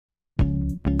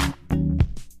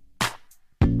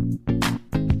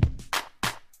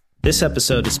This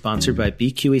episode is sponsored by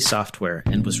BQE Software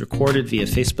and was recorded via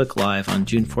Facebook Live on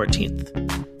June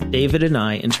 14th. David and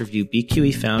I interview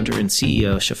BQE founder and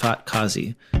CEO Shafat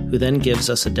Qazi, who then gives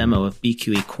us a demo of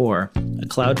BQE Core, a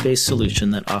cloud-based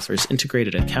solution that offers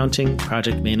integrated accounting,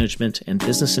 project management, and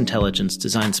business intelligence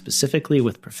designed specifically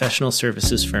with professional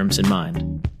services firms in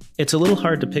mind. It's a little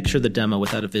hard to picture the demo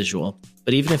without a visual,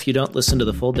 but even if you don't listen to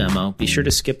the full demo, be sure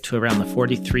to skip to around the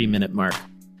 43-minute mark.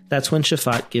 That's when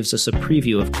Shafat gives us a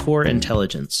preview of Core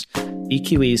Intelligence,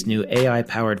 BQE's new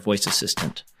AI-powered voice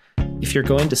assistant. If you're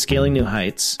going to Scaling New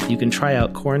Heights, you can try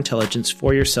out Core Intelligence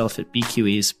for yourself at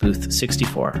BQE's booth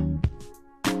 64.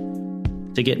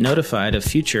 To get notified of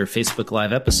future Facebook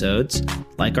Live episodes,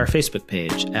 like our Facebook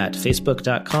page at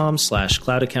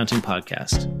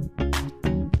facebook.com/cloudaccountingpodcast.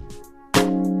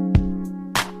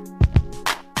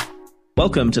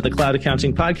 Welcome to the Cloud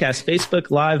Accounting Podcast Facebook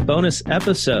Live bonus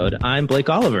episode. I'm Blake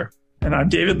Oliver. And I'm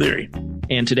David Leary.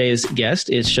 And today's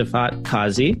guest is Shafat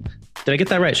Qazi. Did I get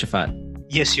that right, Shafat?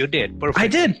 Yes, you did. Perfect. I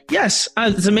did. Yes.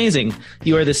 It's amazing.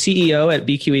 You are the CEO at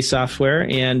BQE Software,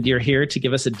 and you're here to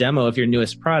give us a demo of your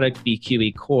newest product,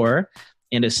 BQE Core,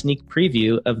 and a sneak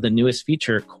preview of the newest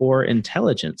feature, Core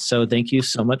Intelligence. So thank you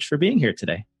so much for being here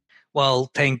today.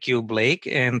 Well, thank you, Blake,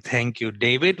 and thank you,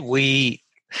 David. We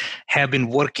have been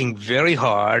working very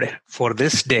hard for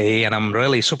this day, and I'm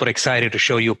really super excited to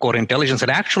show you Core Intelligence. And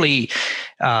actually,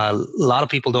 a lot of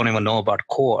people don't even know about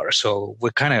Core, so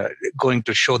we're kind of going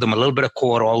to show them a little bit of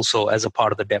Core also as a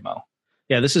part of the demo.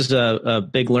 Yeah, this is a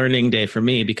big learning day for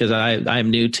me because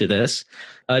I'm new to this.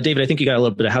 David, I think you got a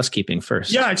little bit of housekeeping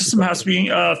first. Yeah, just some housekeeping.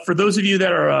 For those of you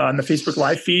that are on the Facebook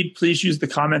Live feed, please use the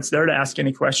comments there to ask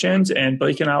any questions, and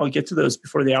Blake and I will get to those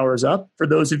before the hour is up. For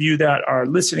those of you that are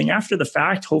listening after the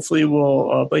fact, hopefully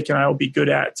Blake and I will be good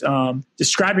at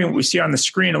describing what we see on the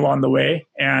screen along the way.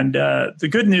 And the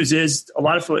good news is a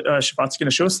lot of what Shafat's going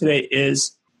to show us today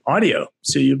is audio,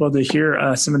 so you'll be able to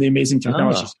hear some of the amazing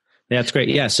technologies. Yeah, that's great.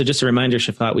 Yeah. So just a reminder,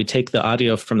 Shafat, we take the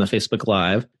audio from the Facebook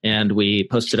Live and we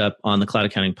post it up on the Cloud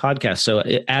Accounting Podcast. So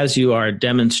as you are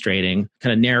demonstrating,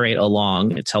 kind of narrate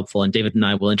along. It's helpful. And David and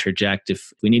I will interject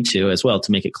if we need to as well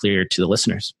to make it clear to the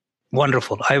listeners.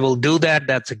 Wonderful. I will do that.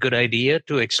 That's a good idea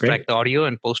to extract audio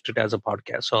and post it as a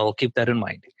podcast. So I'll keep that in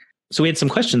mind. So we had some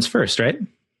questions first, right?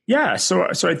 Yeah. So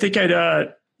I think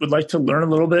would like to learn a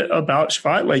little bit about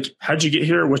Shafat. Like, how'd you get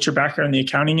here? What's your background in the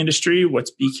accounting industry?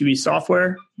 What's BQE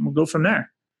Software? And we'll go from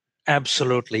there.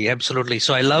 Absolutely.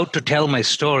 So I love to tell my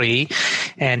story.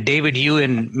 And David, you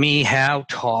and me have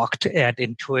talked at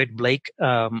Intuit. Blake,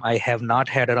 I have not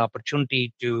had an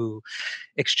opportunity to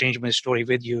exchange my story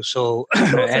with you. So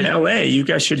in LA, you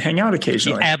guys should hang out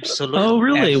occasionally. Absolutely. Oh,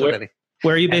 really? Absolutely.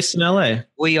 Where are you based in LA?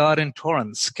 We are in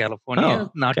Torrance,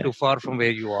 California, not too far from where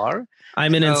you are.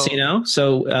 I'm in Encino,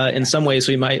 so in some ways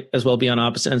we might as well be on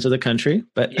opposite ends of the country.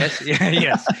 But yes.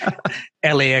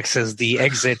 LAX is the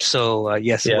exit, so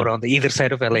we're on the either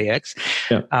side of LAX.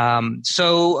 Yeah.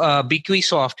 BQE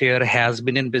Software has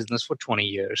been in business for 20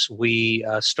 years. We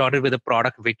started with a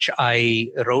product which I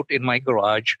wrote in my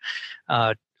garage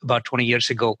about 20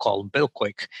 years ago called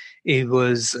BillQuick. It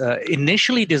was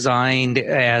initially designed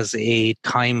as a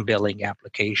time billing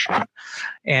application,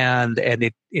 and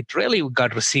it really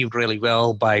got received really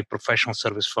well by professional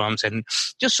service firms. And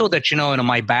just so that you know, in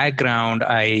my background,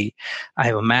 I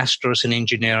have a master's in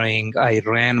engineering. I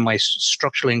ran my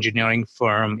structural engineering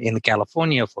firm in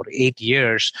California for 8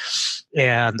 years,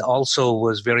 and also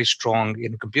was very strong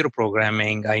in computer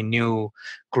programming. I knew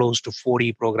close to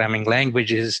 40 programming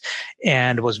languages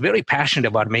and was very passionate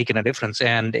about making a difference.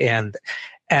 And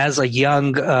as a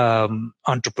young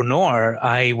entrepreneur,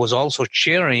 I was also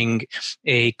chairing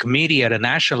a committee at a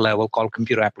national level called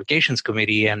Computer Applications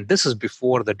Committee. And this is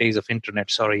before the days of internet.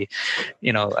 Sorry,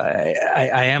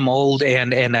 I am old.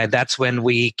 And that's when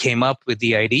we came up with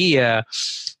the idea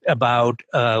about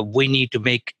we need to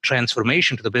make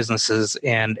transformation to the businesses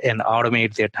and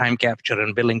automate their time capture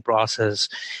and billing process.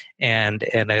 And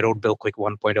I wrote BillQuick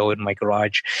 1.0 in my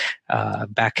garage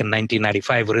back in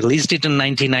 1995. We released it in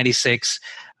 1996.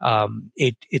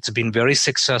 It's been very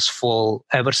successful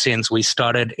ever since. We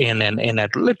started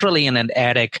literally in an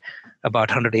attic, about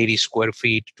 180 square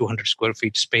feet, 200 square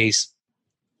feet space.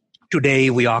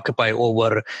 Today, we occupy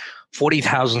over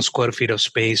 40,000 square feet of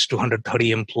space,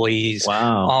 230 employees,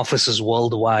 offices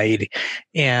worldwide.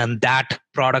 And that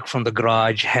product from the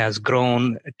garage has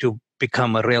grown to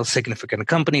become a real significant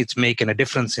company. It's making a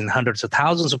difference in hundreds of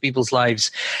thousands of people's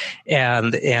lives.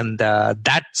 And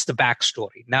that's the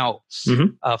backstory. Now,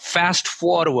 fast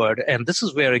forward, and this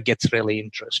is where it gets really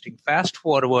interesting. Fast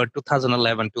forward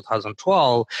 2011,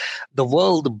 2012, the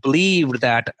world believed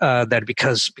that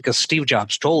because Steve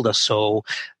Jobs told us so,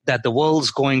 that the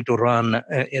world's going to run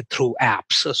through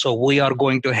apps. So we are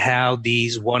going to have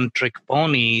these one-trick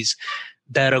ponies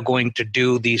that are going to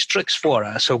do these tricks for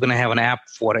us. So we're going to have an app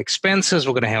for expenses.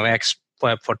 We're going to have an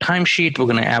app for timesheet. We're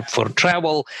going to have an app for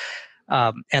travel.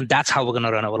 And that's how we're going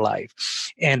to run our life.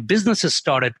 And businesses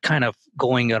started kind of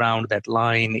going around that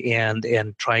line and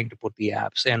trying to put the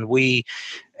apps. And we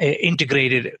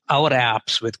integrated our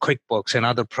apps with QuickBooks and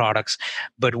other products.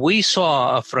 But we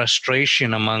saw a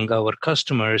frustration among our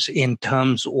customers in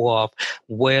terms of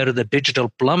where the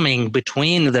digital plumbing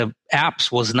between the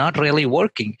apps was not really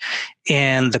working.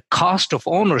 And the cost of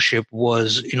ownership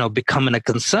was, becoming a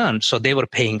concern. So they were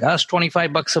paying us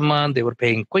 $25 a month. They were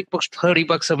paying QuickBooks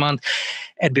 $30 a month.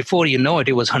 And before you know it,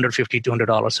 it was $150,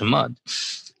 $200 a month.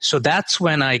 So that's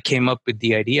when I came up with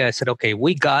the idea. I said, okay,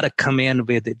 we got to come in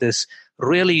with this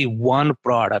really one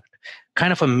product,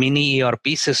 kind of a mini ERP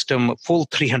system, full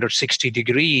 360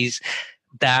 degrees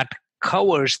that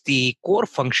covers the core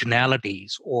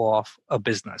functionalities of a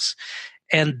business.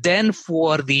 And then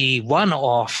for the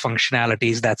one-off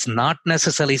functionalities, that's not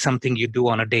necessarily something you do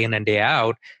on a day in and day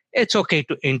out. It's okay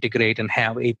to integrate and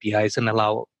have APIs and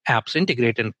allow apps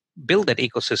integrate and build that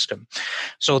ecosystem.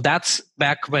 So that's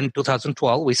back when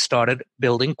 2012, we started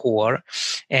building Core,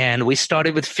 and we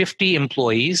started with 50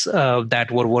 employees that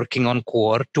were working on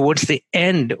Core. Towards the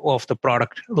end of the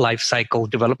product lifecycle,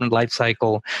 development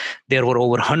lifecycle, there were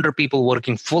over 100 people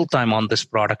working full-time on this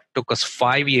product. It took us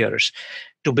 5 years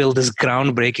to build this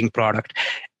groundbreaking product.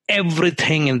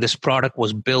 Everything in this product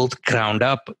was built ground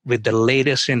up with the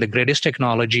latest and the greatest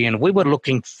technology. And we were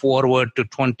looking forward to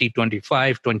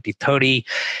 2025, 2030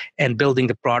 and building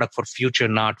the product for future,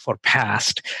 not for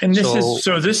past. And this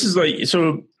is like,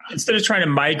 instead of trying to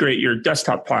migrate your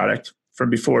desktop product from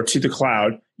before to the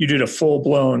cloud, you did a full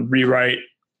blown rewrite.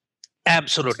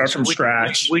 Absolutely. Start from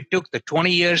scratch. We took the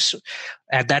 20 years,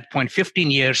 at that point,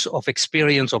 15 years of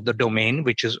experience of the domain,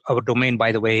 which is our domain,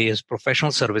 by the way, is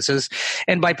professional services.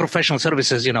 And by professional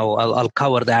services, I'll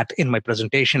cover that in my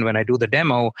presentation when I do the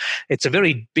demo. It's a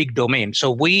very big domain. So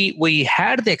we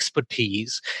had the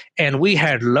expertise and we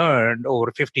had learned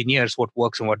over 15 years what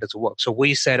works and what doesn't work. So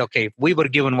we said, okay, if we were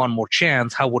given one more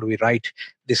chance, how would we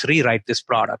rewrite this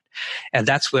product? And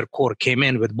that's where Core came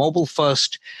in with mobile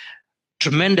first,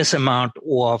 tremendous amount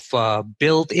of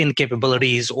built-in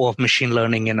capabilities of machine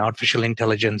learning and artificial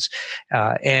intelligence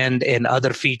and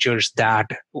other features that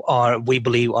we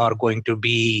believe are going to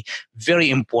be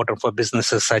very important for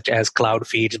businesses such as cloud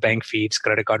feeds, bank feeds,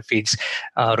 credit card feeds,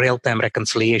 real-time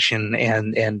reconciliation,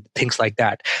 and things like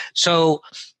that. So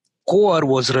Core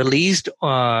was released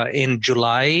in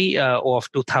July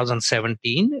of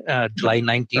 2017, July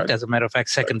 19th, as a matter of fact,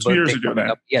 second birthday coming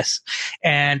up. Yes.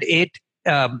 And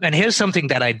and here's something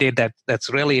that I did that's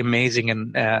really amazing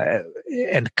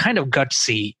and kind of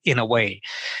gutsy in a way.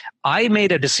 I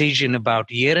made a decision about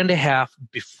a year and a half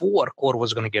before Core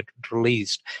was going to get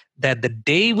released that the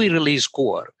day we release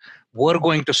Core, we're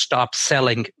going to stop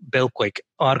selling BillQuick,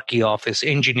 ArchiOffice,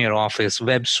 Engineer Office,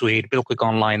 WebSuite, BillQuick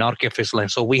Online, ArchiOffice Line.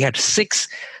 So we had 6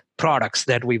 products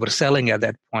that we were selling at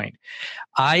that point.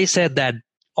 I said that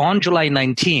on July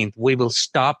 19th, we will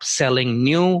stop selling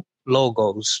new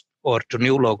logos, or to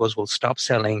new logos, we'll stop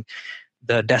selling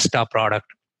the desktop product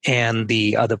and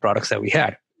the other products that we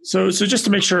had. So just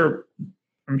to make sure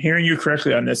I'm hearing you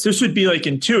correctly on this would be like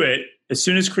Intuit, as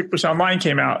soon as QuickBooks Online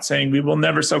came out, saying we will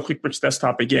never sell QuickBooks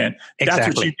Desktop again. Exactly.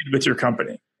 That's what you did with your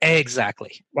company.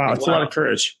 Exactly. Wow, it's a lot of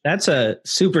courage. That's a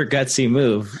super gutsy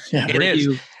move. Yeah,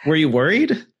 Were you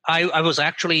worried? I was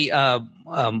actually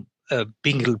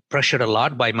being pressured a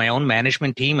lot by my own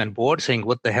management team and board saying,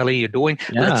 what the hell are you doing?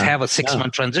 Let's have a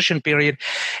 6-month transition period.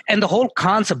 And the whole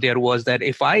concept there was that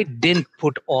if I didn't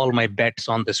put all my bets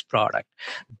on this product,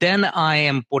 then I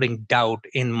am putting doubt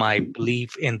in my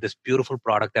belief in this beautiful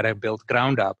product that I built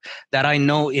ground up, that I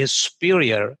know is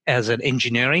superior as an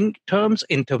engineering terms,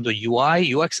 in terms of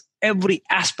UI, UX. Every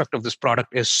aspect of this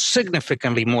product is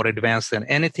significantly more advanced than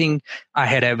anything I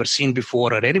had ever seen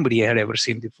before or anybody had ever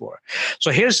seen before.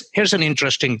 So here's an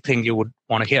interesting thing you would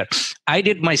want to hear. I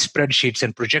did my spreadsheets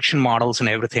and projection models and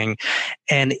everything.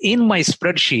 And in my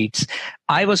spreadsheets,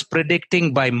 I was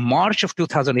predicting by March of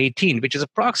 2018, which is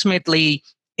approximately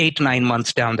 8 to 9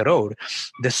 months down the road,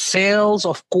 the sales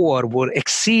of Core would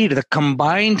exceed the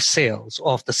combined sales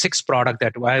of the 6 product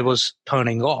that I was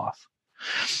turning off.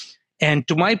 And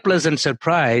to my pleasant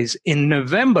surprise, in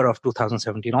November of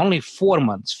 2017, only 4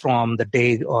 months from the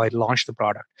day I launched the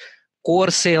product,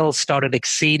 core sales started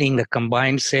exceeding the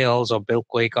combined sales of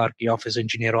BillQuick, ArchiOffice,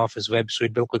 Engineer Office,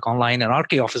 WebSuite, BillQuick Online, and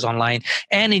ArchiOffice Online,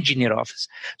 and Engineer Office.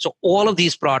 So all of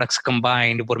these products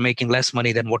combined were making less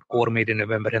money than what core made in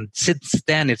November. And since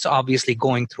then, it's obviously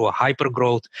going through a hyper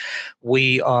growth.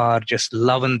 We are just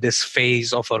loving this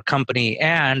phase of our company.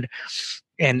 And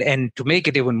to make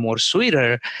it even more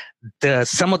sweeter,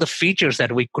 some of the features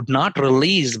that we could not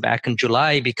release back in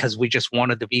July because we just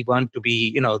wanted the V1 to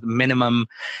be, the minimum.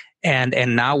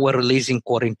 And now we're releasing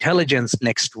Core Intelligence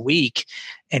next week.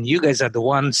 And you guys are the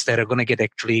ones that are going to get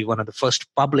actually one of the first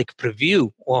public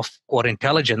preview of Core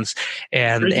Intelligence.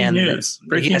 Breaking news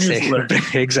alert.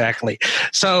 Exactly.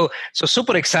 So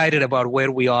super excited about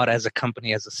where we are as a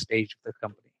company, as a stage of the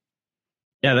company.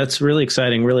 Yeah, that's really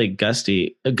exciting, really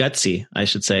gutsy, I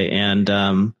should say, and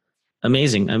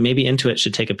amazing. Maybe Intuit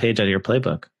should take a page out of your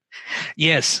playbook.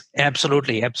 Yes,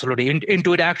 absolutely.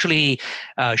 Intuit actually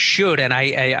should, and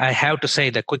I have to say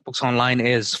that QuickBooks Online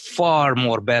is far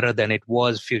more better than it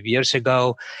was a few years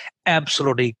ago.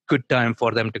 Absolutely good time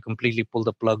for them to completely pull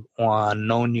the plug on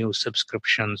no new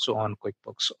subscriptions on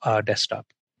QuickBooks Desktop.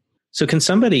 So can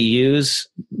somebody use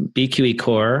BQE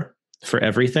Core for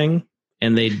everything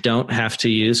and they don't have to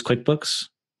use QuickBooks?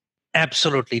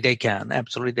 Absolutely, they can.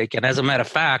 As a matter of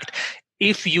fact,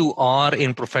 if you are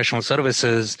in professional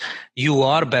services, you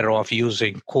are better off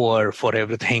using Core for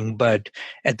everything. But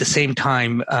at the same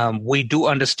time, we do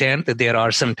understand that there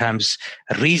are sometimes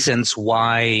reasons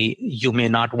why you may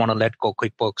not want to let go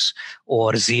QuickBooks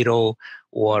or Xero,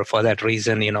 or for that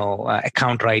reason,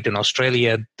 AccountRite in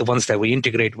Australia, the ones that we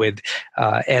integrate with.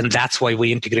 And that's why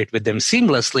we integrate with them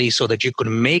seamlessly so that you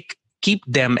can keep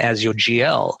them as your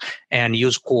GL and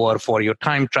use Core for your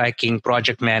time tracking,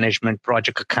 project management,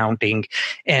 project accounting,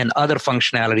 and other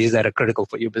functionalities that are critical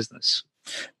for your business.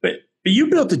 But you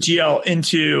built a GL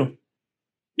into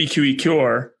BQE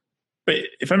Core. But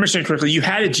if I understand correctly, you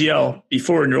had a GL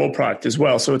before in your old product as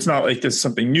well. So it's not like this is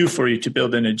something new for you to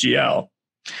build in a GL.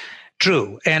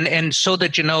 True. And so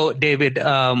that, David,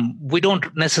 we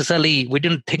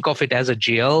didn't think of it as a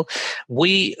GL.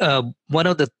 One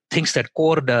of the things that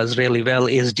Core does really well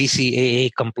is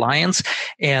DCAA compliance.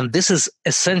 And this is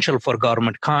essential for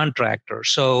government contractors.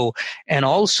 So, and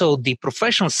also the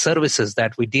professional services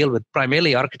that we deal with,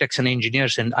 primarily architects and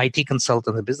engineers and IT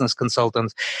consultants and business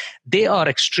consultants, they are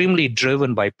extremely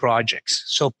driven by projects.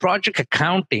 So project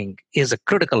accounting is a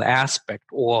critical aspect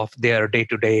of their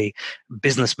day-to-day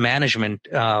business management.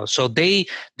 So they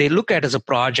look at as a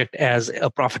project as a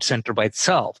profit center by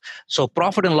itself. So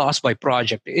profit and loss by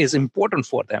project is important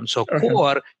for them. So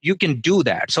Core, you can do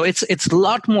that. So it's a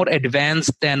lot more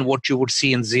advanced than what you would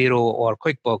see in Xero or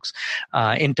QuickBooks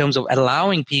in terms of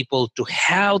allowing people to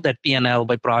have that P&L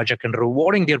by project and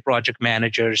rewarding their project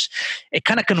managers, and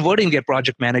kind of converting their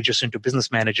project managers into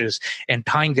business managers and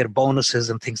tying their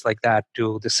bonuses and things like that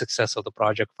to the success of the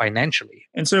project financially.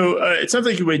 And so it sounds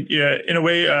like you would, in a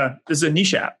way, this is a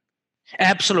niche app.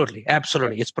 Absolutely.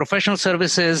 It's professional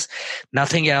services,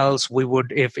 nothing else. We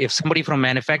would, if somebody from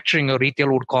manufacturing or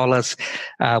retail would call us,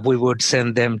 we would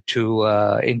send them to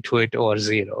Intuit or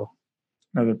Xero.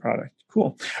 Another product.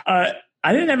 Cool. I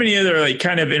didn't have any other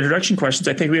kind of introduction questions.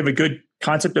 I think we have a good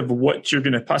concept of what you're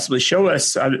going to possibly show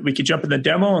us. We could jump in the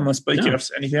demo unless Blake, you have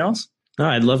anything else? No,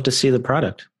 I'd love to see the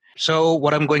product. So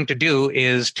what I'm going to do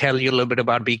is tell you a little bit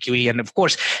about BQE. And of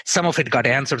course, some of it got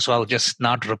answered, so I'll just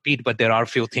not repeat, but there are a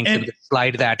few things in the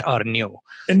slide that are new.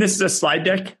 And this is a slide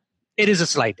deck? It is a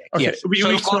slide deck, okay. Yes.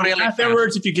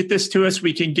 Afterwards, if you get this to us,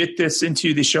 we can get this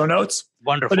into the show notes.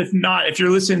 Wonderful. But if not, if you're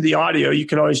listening to the audio, you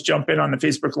can always jump in on the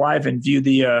Facebook Live and view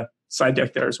the slide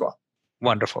deck there as well.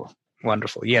 Wonderful.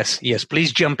 Yes.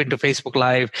 Please jump into Facebook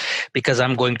Live because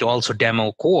I'm going to also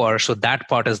demo Core. So that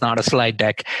part is not a slide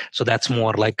deck. So that's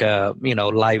more like a,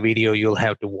 live video. You'll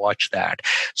have to watch that.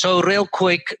 So real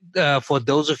quick, for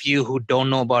those of you who don't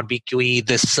know about BQE,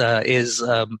 this is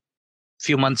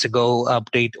few months ago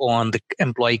update on the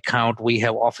employee count. We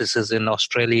have offices in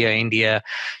Australia, India,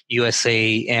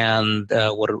 USA, and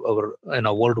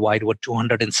worldwide we're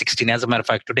 216. As a matter of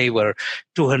fact, today we're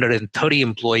 230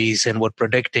 employees, and we're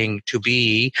predicting to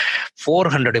be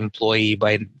 400 employee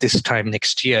by this time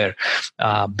next year,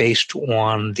 based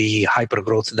on the hyper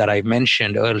growth that I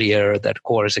mentioned earlier that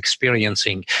Core is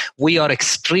experiencing. We are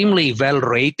extremely well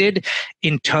rated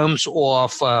in terms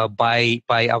of by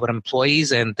our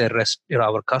employees and the rest.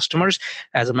 Our customers.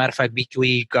 As a matter of fact,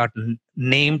 BQE got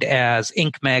named as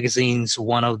Inc. Magazine's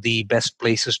one of the best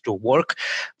places to work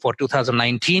for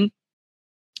 2019.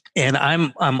 And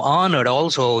I'm honored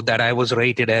also that I was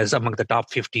rated as among the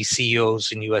top 50 CEOs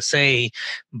in USA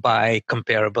by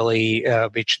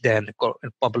Comparably, which then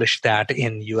published that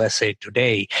in USA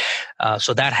Today.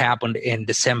 So that happened in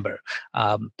December.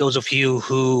 Those of you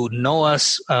who know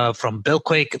us from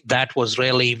BillQuick, that was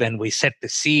really when we set the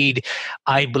seed.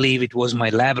 I believe it was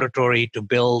my laboratory to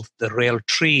build the real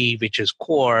tree, which is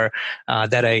Core,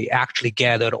 that I actually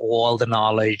gathered all the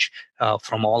knowledge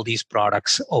from all these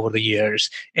products over the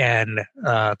years, and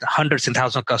the hundreds and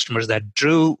thousands of customers that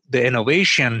drew the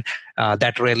innovation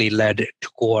that really led to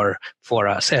Core for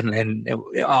us. And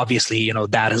obviously,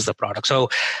 that is the product.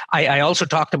 So I also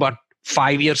talked about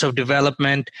 5 years of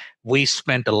development. We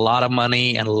spent a lot of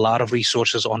money and a lot of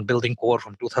resources on building Core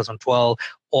from 2012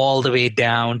 all the way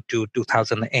down to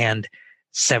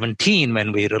 2017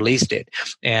 when we released it.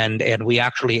 And we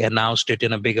actually announced it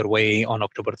in a bigger way on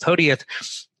October 30th.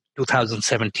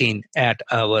 2017 at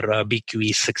our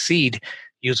BQE Succeed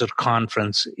user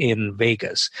conference in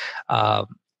Vegas.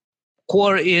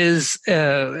 Core is,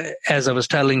 as I was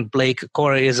telling Blake,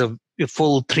 Core is a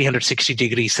full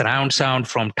 360-degree surround sound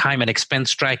from time and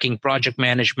expense tracking, project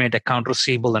management, account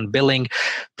receivable and billing,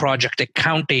 project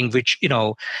accounting, which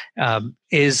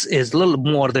is a little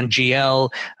more than GL.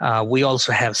 We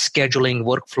also have scheduling,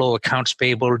 workflow, accounts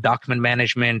payable, document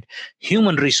management,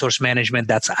 human resource management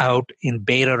that's out in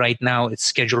beta right now. It's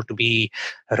scheduled to be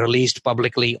released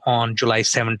publicly on July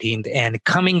 17th. And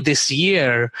coming this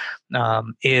year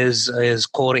is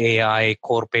Core AI,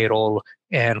 Core Payroll,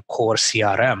 and Core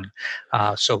CRM.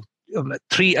 So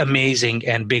 3 amazing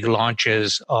and big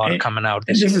launches are coming out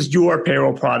this year. This is your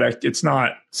payroll product. It's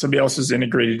not somebody else's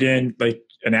integrated in, like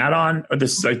an add-on, or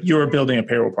this is like you're building a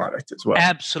payroll product as well?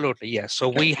 Absolutely, yes. So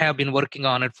we have been working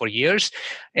on it for years,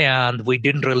 and we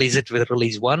didn't release it with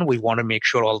release 1. We want to make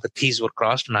sure all the T's were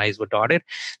crossed and I's were dotted.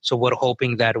 So we're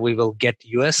hoping that we will get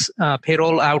US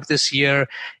payroll out this year,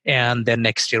 and then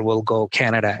next year we'll go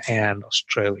Canada and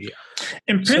Australia.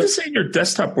 And previously in your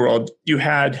desktop world, you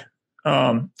had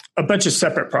a bunch of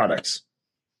separate products.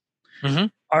 Mm-hmm.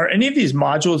 Are any of these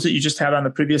modules that you just had on the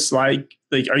previous slide,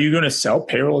 like, are you going to sell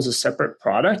payroll as a separate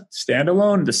product,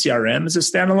 standalone, the CRM as a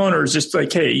standalone, or is it just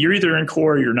like, hey, you're either in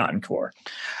Core or you're not in Core?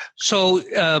 So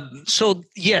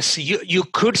yes, you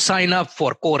could sign up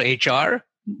for Core HR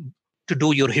to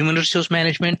do your human resource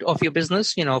management of your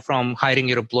business, from hiring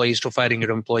your employees to firing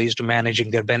your employees to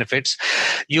managing their benefits.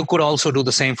 You could also do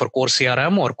the same for Core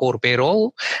CRM or Core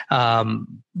Payroll.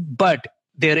 But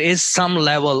there is some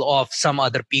level of some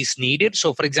other piece needed.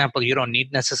 So, for example, you don't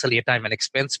need necessarily a time and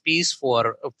expense piece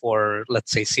for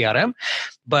let's say, CRM,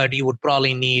 but you would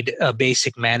probably need a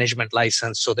basic management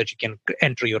license so that you can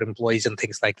enter your employees and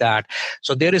things like that.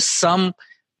 So there is some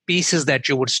pieces that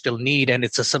you would still need, and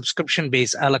it's a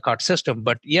subscription-based a la carte system.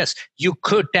 But yes, you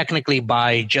could technically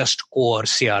buy just Core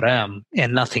CRM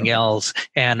and nothing else,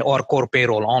 or Core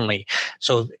Payroll only.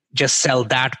 So just sell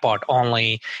that part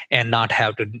only and not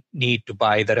have to need to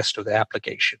buy the rest of the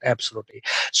application. Absolutely.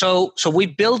 So we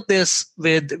built this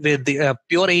with the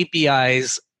pure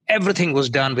APIs. Everything was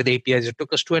done with APIs. It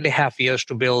took us 2.5 years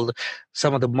to build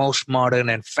some of the most modern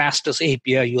and fastest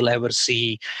API you'll ever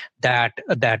see that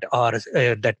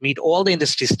meet all the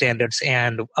industry standards.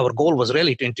 And our goal was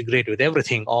really to integrate with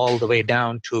everything, all the way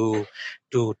down to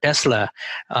Tesla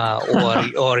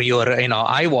or your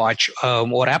iWatch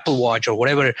or Apple Watch or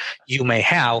whatever you may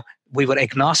have. We were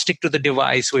agnostic to the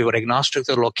device. We were agnostic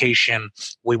to the location.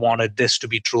 We wanted this to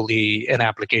be truly an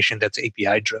application that's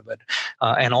API driven.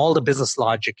 And all the business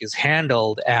logic is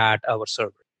handled at our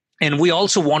server. And we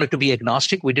also wanted to be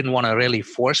agnostic. We didn't want to really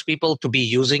force people to be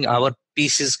using our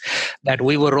pieces that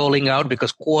we were rolling out,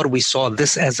 because Core, we saw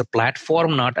this as a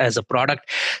platform, not as a product.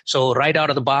 So right out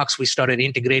of the box, we started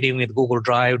integrating with Google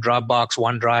Drive, Dropbox,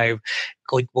 OneDrive,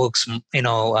 QuickBooks,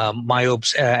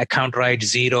 MyOps, AccountRite,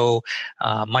 Xero,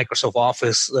 Microsoft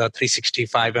Office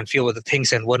 365, and a few other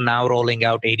things. And we're now rolling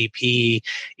out ADP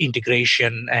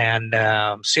integration and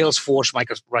Salesforce,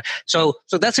 Microsoft. So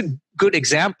that's a good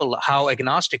example how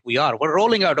agnostic we are. We're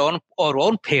rolling out on our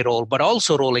own payroll, but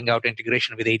also rolling out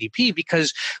integration with ADP,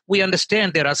 because we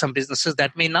understand there are some businesses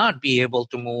that may not be able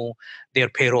to move their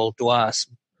payroll to us.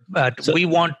 But we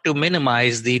want to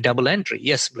minimize the double entry.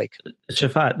 Yes, Blake.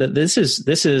 Shafat, this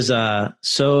is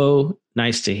so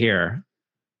nice to hear.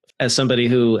 As somebody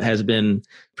who has been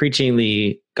preaching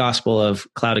the gospel of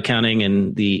cloud accounting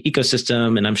and the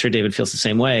ecosystem, and I'm sure David feels the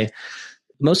same way.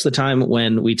 Most of the time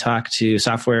when we talk to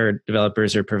software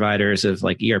developers or providers of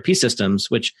like ERP systems,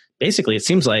 which basically it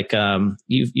seems like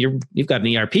you've got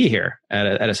an ERP here.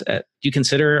 Do you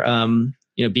consider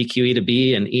BQE to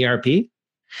be an ERP?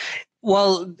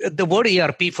 Well, the word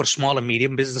ERP for small and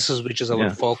medium businesses, which is our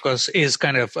focus, is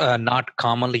kind of not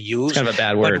commonly used. It's kind of a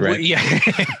bad word, right? Yeah,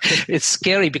 it's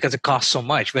scary because it costs so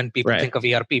much when people think of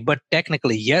ERP. But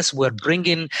technically, yes, we're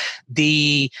bringing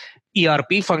the ERP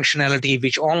functionality,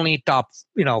 which only top,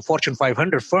 Fortune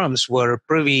 500 firms were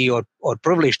privy or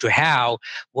privileged to have.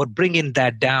 We're bringing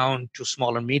that down to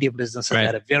small and medium businesses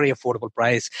at a very affordable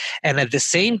price. And at the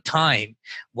same time,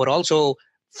 we're also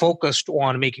focused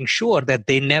on making sure that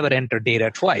they never enter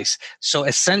data twice. So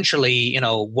essentially,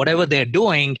 whatever they're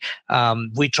doing,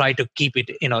 we try to keep it,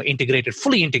 integrated,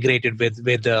 fully integrated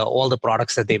with all the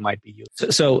products that they might be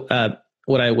using. So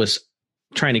what I was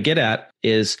trying to get at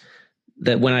is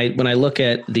that when I look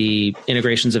at the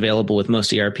integrations available with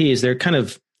most ERPs, they're kind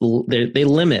of they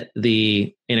limit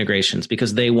the integrations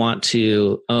because they want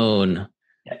to own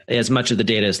as much of the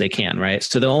data as they can, right?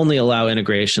 So they'll only allow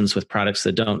integrations with products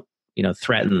that don't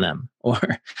threaten them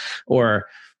or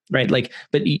right. Like,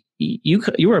 but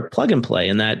you were a plug and play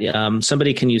in that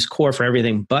somebody can use Core for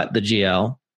everything but the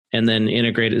GL and then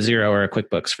integrate a Xero or a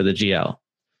QuickBooks for the GL.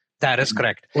 That is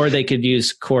correct. Or they could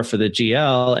use Core for the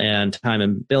GL and time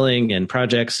and billing and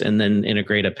projects and then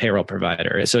integrate a payroll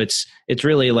provider. So it's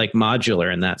really like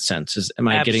modular in that sense. Am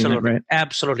I getting that right?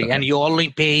 Absolutely. Okay. And you only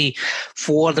pay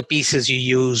for the pieces you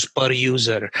use per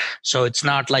user. So it's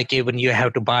not like even you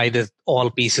have to buy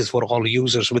all pieces for all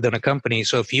users within a company.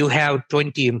 So if you have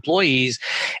 20 employees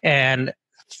and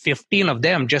 15 of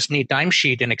them just need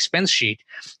timesheet and expense sheet,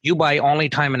 you buy only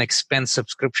time and expense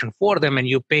subscription for them and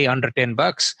you pay under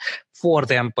 $10 for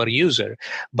them per user.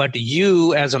 But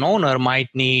you as an owner might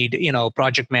need,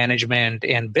 project management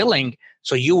and billing.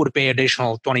 So you would pay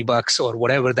additional $20 or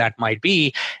whatever that might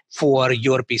be for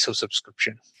your piece of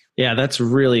subscription. Yeah, that's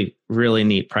really, really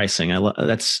neat pricing.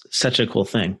 That's such a cool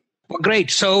thing. Well, great.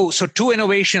 So two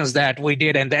innovations that we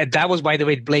did, and that was, by the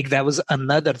way, Blake, that was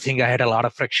another thing I had a lot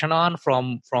of friction on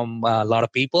from a lot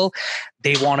of people.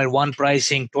 They wanted one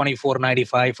pricing,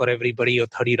 $24.95 for everybody or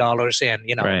 $30,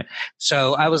 and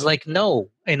So I was like, no,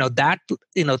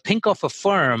 think of a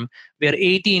firm where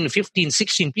 18, 15,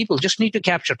 16 people just need to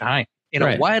capture time.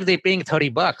 Why are they paying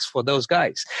 $30 for those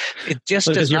guys? It just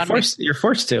does not. You're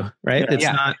forced to, right?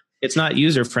 It's not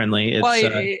user friendly.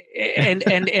 And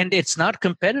it's not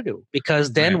competitive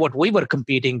because then what we were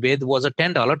competing with was a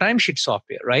 $10 timesheet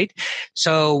software, right?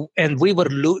 So, and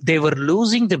they were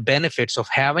losing the benefits of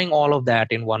having all of that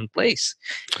in one place,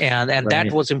 and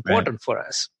that was important for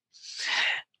us.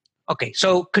 Okay,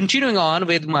 so continuing on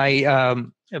with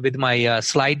my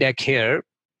slide deck here.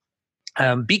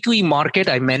 BQE market,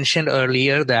 I mentioned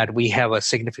earlier that we have a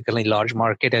significantly large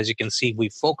market. As you can see, we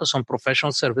focus on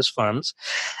professional service firms.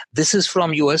 This is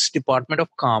from U.S. Department of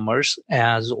Commerce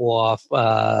as of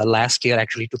last year,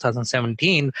 actually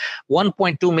 2017.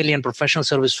 1.2 million professional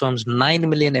service firms, 9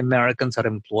 million Americans are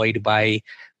employed by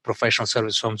professional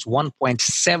service firms.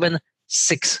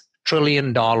 $1.76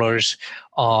 trillion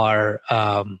are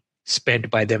spent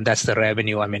by them. That's the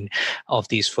revenue, of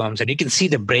these firms. And you can see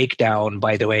the breakdown,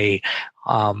 by the way.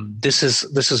 This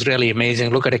is really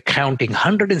amazing. Look at accounting,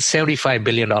 $175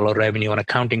 billion revenue on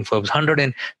accounting firms,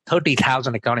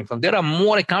 130,000 accounting firms. There are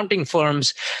more accounting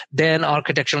firms than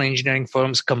architectural engineering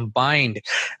firms combined.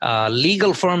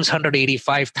 Legal firms,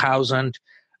 185,000.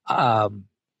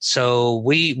 So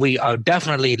we are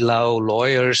definitely low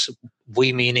lawyers.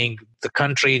 We meaning the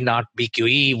country, not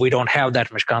BQE. We don't have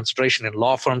that much concentration in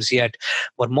law firms yet.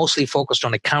 We're mostly focused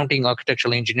on accounting,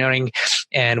 architectural engineering,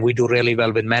 and we do really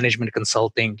well with management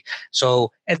consulting.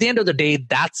 So at the end of the day,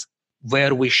 that's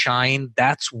where we shine.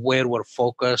 That's where we're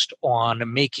focused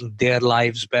on making their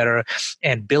lives better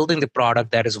and building the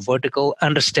product that is vertical,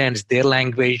 understands their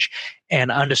language, and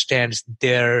understands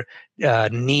their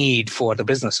need for the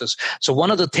businesses. So one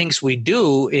of the things we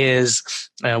do is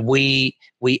we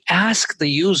ask the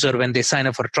user when they sign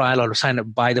up for a trial or sign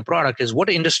up buy the product is,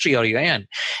 what industry are you in?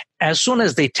 As soon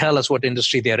as they tell us what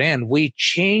industry they're in, we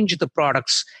change the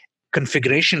product's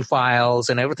configuration files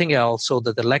and everything else so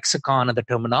that the lexicon and the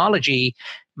terminology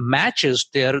matches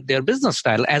their business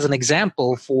style. As an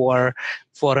example, for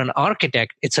an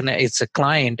architect, it's a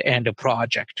client and a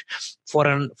project. For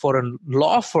a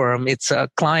law firm, it's a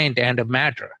client and a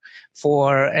matter.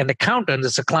 For an accountant,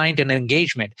 it's a client and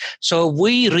engagement. So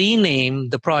we rename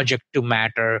the project to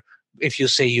matter if you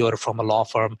say you're from a law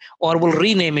firm, or we'll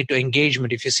rename it to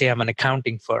engagement if you say I'm an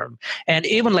accounting firm. And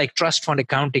even like trust fund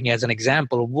accounting, as an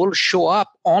example, will show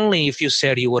up only if you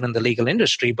said you were in the legal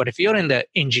industry. But if you're in the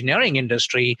engineering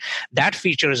industry, that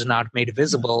feature is not made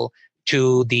visible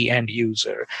to the end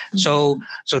user. So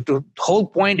the whole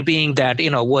point being that,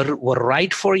 we're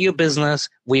right for your business.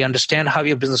 We understand how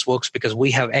your business works because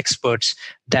we have experts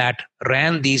that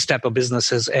ran these type of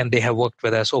businesses, and they have worked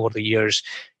with us over the years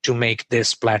to make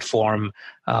this platform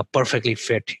perfectly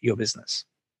fit your business.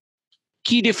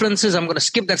 Key differences, I'm going to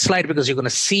skip that slide because you're going to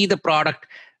see the product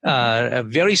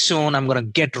very soon. I'm going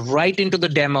to get right into the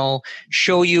demo,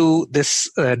 show you this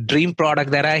dream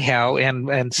product that I have.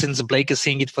 And since Blake is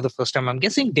seeing it for the first time, I'm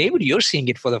guessing, David, you're seeing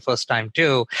it for the first time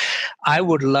too. I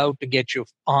would love to get your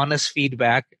honest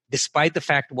feedback, despite the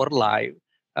fact we're live.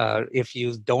 If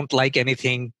you don't like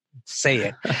anything, say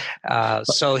it.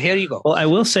 So here you go. Well, I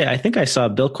will say, I think I saw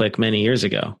BillQuick many years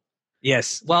ago.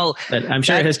 Yes. Well, but I'm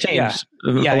sure it has changed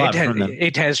a lot from them.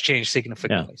 It has changed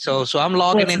significantly. Yeah. So I'm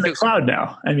logging into the cloud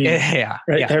now. I mean,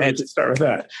 right? To start with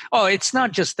that. Oh, it's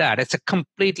not just that. It's a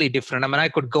completely different. I mean, I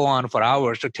could go on for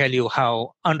hours to tell you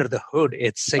how under the hood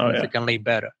it's significantly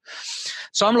better.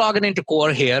 So I'm logging into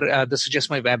Core here. This is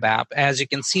just my web app. As you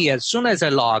can see, as soon as I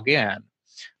log in,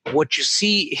 what you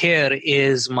see here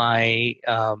is my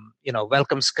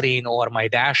welcome screen or my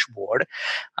dashboard.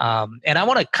 And I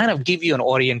want to kind of give you an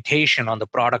orientation on the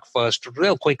product first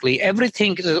real quickly.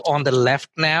 Everything is on the left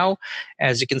now.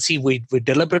 As you can see, we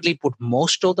deliberately put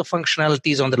most of the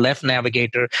functionalities on the left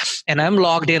navigator. And I'm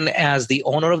logged in as the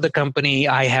owner of the company.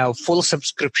 I have full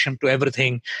subscription to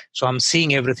everything. So I'm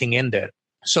seeing everything in there.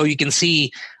 So you can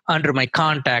see under my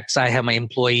contacts, I have my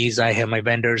employees, I have my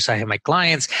vendors, I have my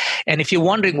clients. And if you're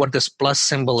wondering what this plus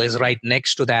symbol is right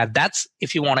next to that, that's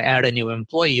if you want to add a new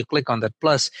employee, you click on that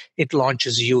plus, it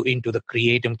launches you into the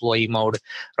create employee mode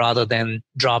rather than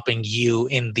dropping you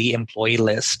in the employee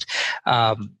list.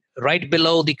 Right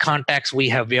below the contacts, we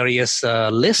have various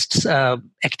lists.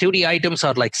 Activity items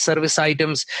are like service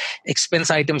items. Expense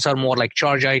items are more like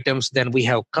charge items. Then we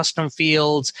have custom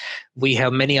fields. We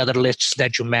have many other lists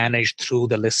that you manage through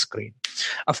the list screen.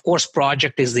 Of course,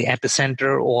 project is the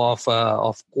epicenter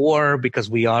of Core because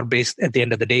we are based, at the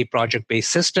end of the day,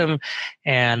 project-based system,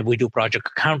 and we do project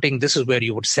accounting. This is where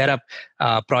you would set up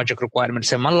project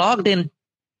requirements. I'm logged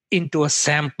into a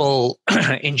sample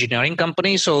engineering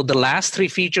company. So the last three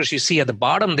features you see at the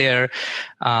bottom there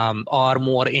are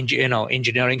more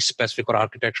engineering specific or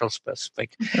architectural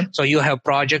specific. Okay. So you have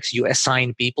projects, you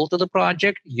assign people to the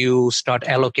project, you start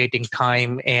allocating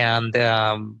time and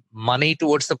money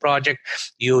towards the project,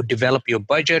 you develop your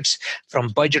budgets. From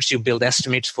budgets, you build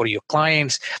estimates for your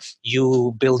clients,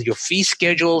 you build your fee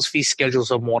schedules. Fee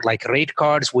schedules are more like rate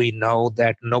cards. We know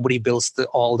that nobody bills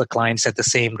all the clients at the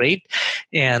same rate,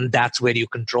 and that's where you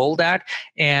control that.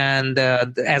 And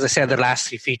as I said, the last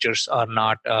three features are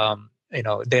not,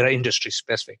 they're industry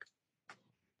specific.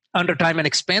 Under time and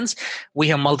expense, we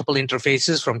have multiple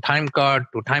interfaces from time card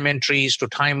to time entries to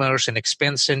timers and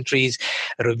expense entries,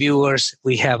 reviewers.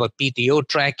 We have a PTO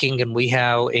tracking, and we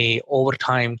have a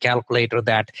overtime calculator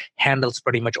that handles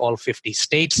pretty much all 50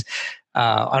 states.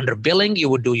 Under billing, you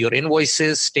would do your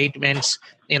invoices, statements,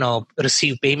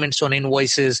 receive payments on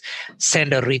invoices,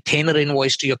 send a retainer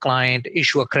invoice to your client,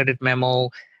 issue a credit memo,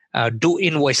 do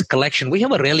invoice collection. We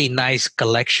have a really nice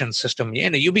collection system.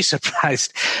 You'd be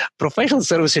surprised. Professional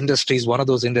service industry is one of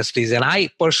those industries, and I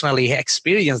personally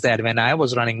experienced that when I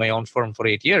was running my own firm for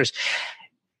 8 years.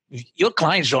 Your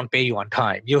clients don't pay you on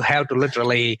time. You have to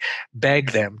literally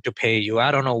beg them to pay you. I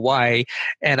don't know why.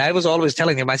 And I was always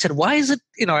telling them, I said, why is it,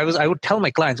 I would tell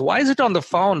my clients, why is it on the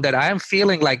phone that I'm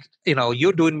feeling like,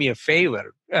 you're doing me a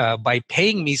favor by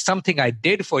paying me something I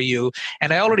did for you,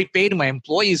 and I already paid my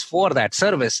employees for that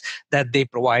service that they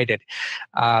provided.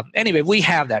 Anyway, we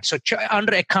have that. So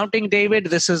under accounting, David,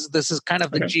 this is kind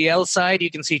of the GL side.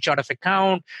 You can see chart of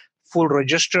account, full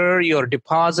register, your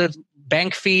deposit,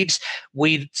 bank feeds.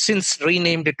 We since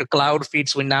renamed it to cloud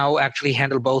feeds. We now actually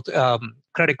handle both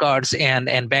credit cards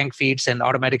and bank feeds and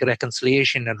automatic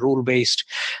reconciliation and rule-based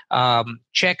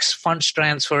checks, funds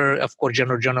transfer, of course,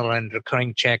 general and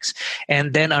recurring checks.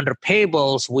 And then under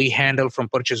payables, we handle from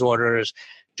purchase orders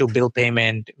to bill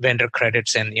payment, vendor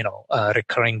credits, and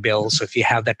recurring bills. So if you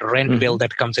have that rent bill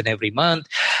that comes in every month,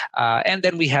 and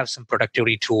then we have some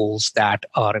productivity tools that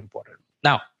are important.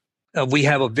 Now, we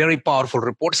have a very powerful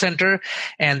report center,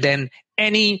 and then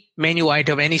any menu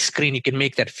item, any screen, you can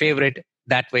make that favorite.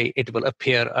 That way it will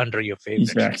appear under your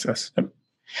favorites. Easy access. Yep.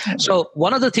 So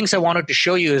one of the things I wanted to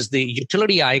show you is the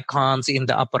utility icons in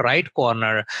the upper right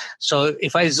corner. So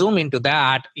if I zoom into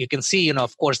that, you can see,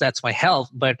 of course, that's my health,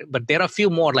 but there are a few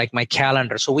more like my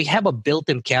calendar. So we have a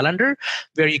built-in calendar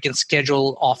where you can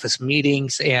schedule office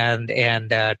meetings and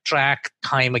track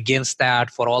time against that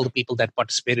for all the people that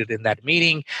participated in that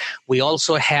meeting. We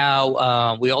also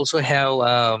have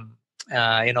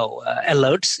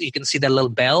alerts. You can see that little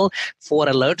bell for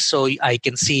alerts, so I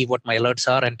can see what my alerts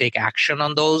are and take action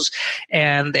on those.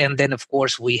 And then of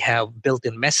course we have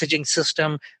built-in messaging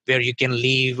system where you can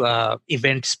leave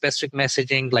event-specific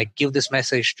messaging, like give this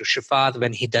message to Shafat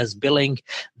when he does billing,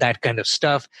 that kind of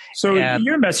stuff. So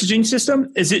your messaging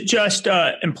system, is it just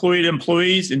employee to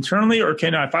employees internally, or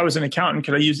can if I was an accountant,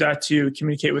 could I use that to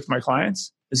communicate with my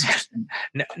clients?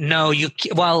 No,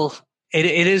 it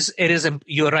is.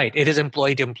 You're right. It is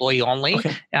employee to employee only.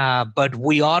 Okay. But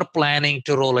we are planning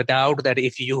to roll it out that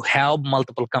if you have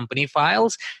multiple company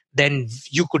files, then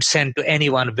you could send to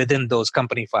anyone within those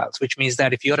company files, which means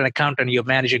that if you're an accountant, you're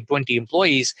managing 20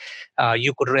 employees,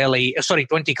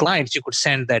 20 clients, you could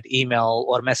send that email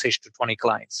or message to 20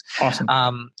 clients.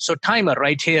 Awesome. So timer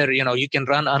right here, you can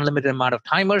run unlimited amount of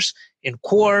timers. In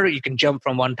Core, you can jump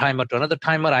from one timer to another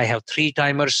timer. I have 3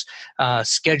 timers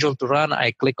scheduled to run.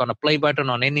 I click on a play button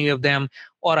on any of them,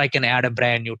 or I can add a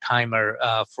brand new timer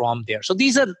from there. So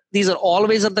these are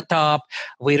always at the top.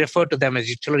 We refer to them as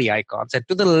utility icons. And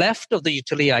to the left of the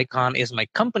utility icon is my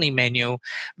company menu,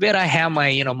 where I have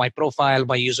my my profile,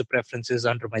 my user preferences.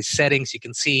 Under my settings, you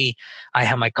can see I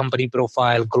have my company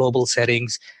profile, global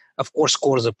settings. Of course,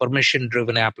 Core is a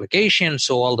permission-driven application,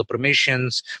 so all the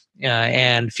permissions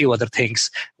and few other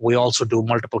things. We also do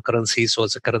multiple currencies, so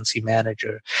it's a currency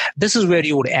manager. This is where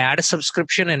you would add a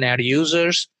subscription and add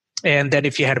users. And then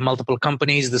if you had multiple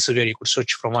companies, this is where you could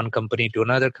switch from one company to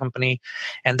another company.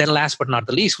 And then last but not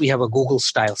the least, we have a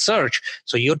Google-style search.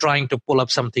 So you're trying to pull up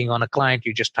something on a client,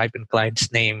 you just type in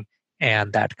client's name,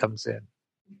 and that comes in.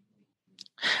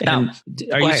 Now,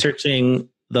 are you searching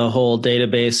the whole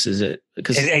database? Is it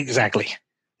exactly?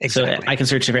 So I can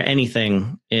search for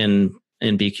anything in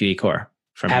BQE Core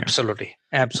from Absolutely.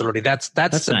 That's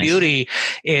the nice. Beauty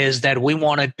is that we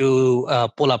wanted to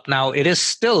pull up. Now it is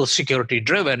still security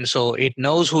driven, so it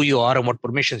knows who you are and what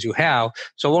permissions you have.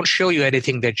 So it won't show you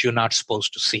anything that you're not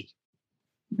supposed to see.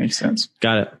 Makes sense.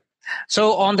 Got it.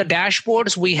 So on the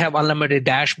dashboards, we have unlimited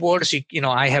dashboards.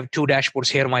 I have 2 dashboards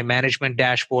here, my management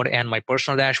dashboard and my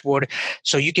personal dashboard.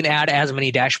 So you can add as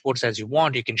many dashboards as you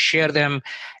want. You can share them.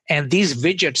 And these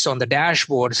widgets on the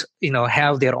dashboards,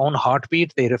 have their own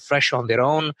heartbeat. They refresh on their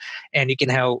own. And you can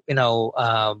have,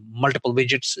 multiple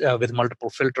widgets with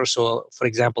multiple filters. So for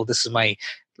example, this is my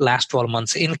last 12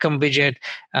 months income widget.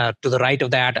 To the right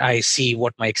of that, I see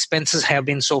what my expenses have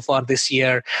been so far this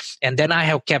year. And then I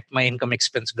have kept my income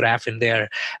expense graph in there.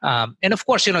 And of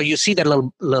course, you see that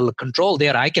little control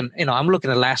there. I can, I'm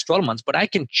looking at the last 12 months, but I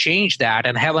can change that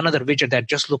and have another widget that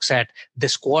just looks at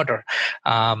this quarter.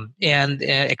 And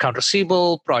account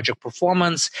receivable, project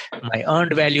performance, my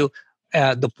earned value.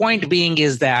 The point being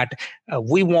is that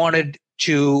we wanted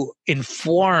to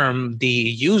inform the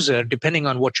user, depending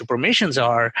on what your permissions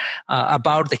are,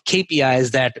 about the KPIs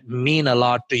that mean a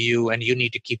lot to you, and you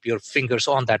need to keep your fingers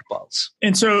on that pulse.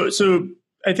 And so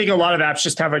I think a lot of apps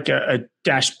just have like a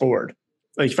dashboard.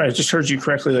 Like if I just heard you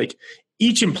correctly, like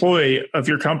each employee of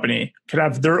your company could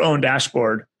have their own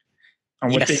dashboard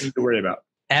on what they need to worry about.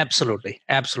 Absolutely.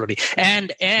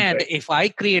 And if I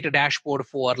create a dashboard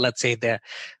for, let's say,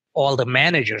 all the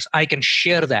managers, I can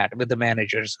share that with the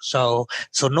managers. So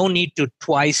no need to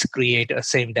twice create a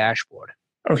same dashboard.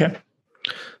 Okay.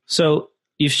 So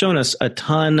you've shown us a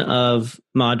ton of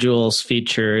modules,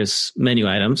 features, menu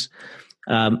items.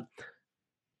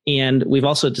 And we've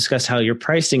also discussed how your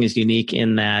pricing is unique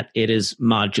in that it is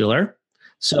modular.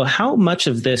 So how much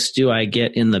of this do I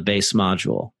get in the base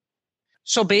module?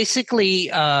 So basically,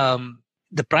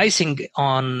 the pricing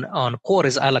on Core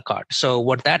is a la carte. So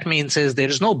what that means is there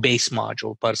is no base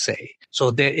module per se. So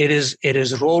it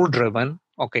is role driven.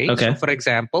 Okay. So for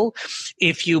example,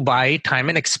 if you buy time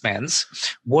and expense,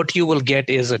 what you will get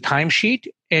is a timesheet,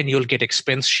 and you'll get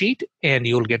expense sheet, and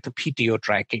you'll get the PTO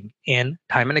tracking in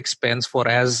time and expense for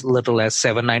as little as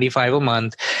 $7.95 a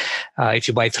month. If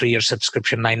you buy 3-year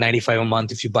subscription, $9.95 a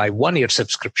month. If you buy 1-year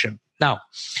subscription. Now,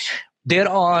 there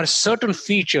are certain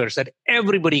features that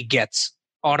everybody gets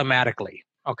automatically,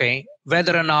 okay,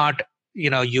 whether or not you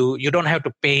don't have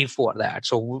to pay for that.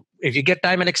 So if you get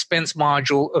time and expense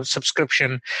module of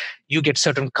subscription, you get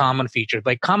certain common features.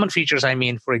 By common features, I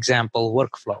mean, for example,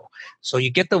 workflow. So you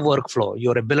get the workflow,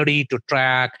 your ability to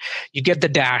track, you get the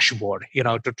dashboard,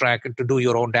 to track, to do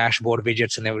your own dashboard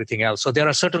widgets and everything else. So there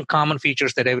are certain common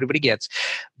features that everybody gets.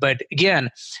 But again,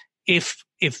 if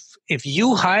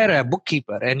you hire a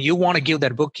bookkeeper and you want to give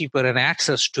that bookkeeper an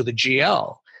access to the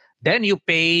GL, then you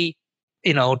pay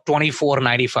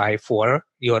 $24.95 for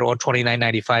your, or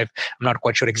 $29.95. I'm not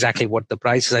quite sure exactly what the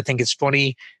price is. I think it's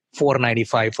 $29.95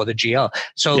 $495 for the GL.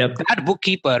 So that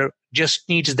bookkeeper just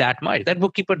needs that much. That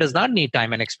bookkeeper does not need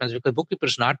time and expense because bookkeeper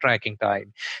is not tracking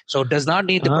time. So does not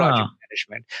need the project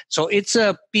management. So it's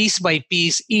a piece by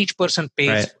piece. Each person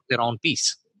pays for their own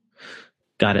piece.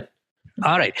 Got it.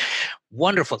 All right.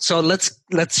 Wonderful. So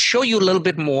let's show you a little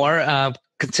bit more.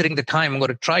 Considering the time, I'm going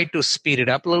to try to speed it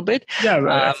up a little bit. Yeah,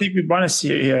 I think we want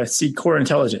to see core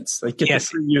intelligence, like get the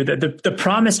preview, the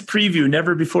promised preview,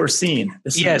 never before seen.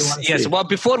 Yes. Well,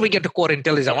 before we get to core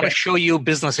intelligence, I want to show you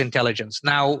business intelligence.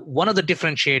 Now, one of the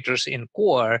differentiators in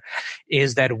core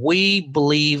is that we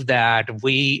believe that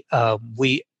we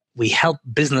help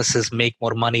businesses make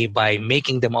more money by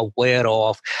making them aware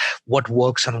of what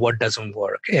works and what doesn't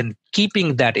work and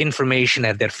keeping that information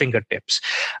at their fingertips.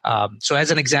 So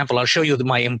as an example, I'll show you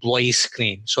my employee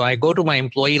screen. So I go to my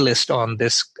employee list on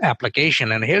this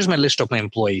application, and here's my list of my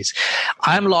employees.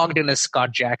 I'm logged in as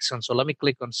Scott Jackson. So let me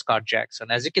click on Scott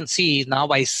Jackson. As you can see, now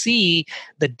I see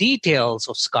the details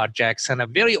of Scott Jackson, a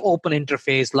very open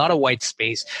interface, a lot of white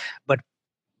space, but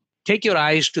take your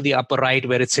eyes to the upper right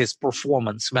where it says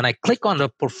performance. When I click on the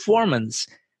performance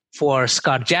for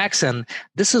Scott Jackson,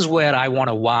 this is where I want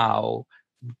to wow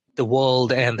the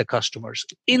world and the customers.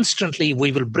 Instantly,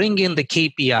 we will bring in the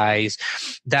KPIs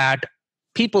that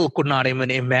people could not even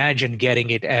imagine getting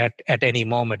it at any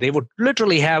moment. They would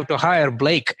literally have to hire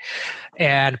Blake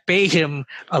and pay him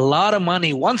a lot of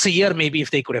money once a year, maybe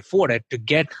if they could afford it, to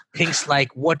get things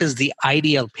like what is the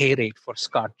ideal pay rate for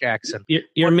Scott Jackson.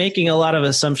 You're making a lot of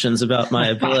assumptions about my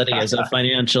ability as a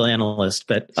financial analyst,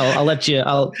 but I'll let you.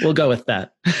 We'll go with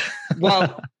that.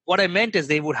 Well, what I meant is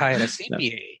they would hire a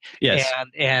CPA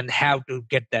and have to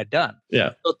get that done.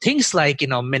 Yeah. So things like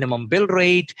minimum bill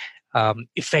rate,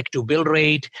 effective bill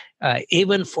rate,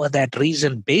 even for that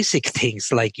reason, basic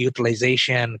things like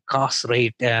utilization, cost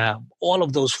rate, all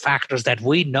of those factors that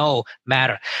we know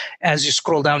matter. As you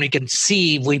scroll down, you can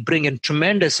see we bring in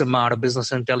tremendous amount of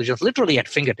business intelligence literally at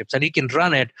fingertips, and you can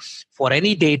run it for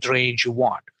any date range you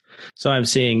want. So I'm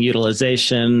seeing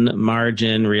utilization,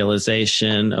 margin,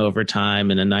 realization, overtime,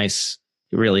 and a nice,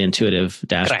 really intuitive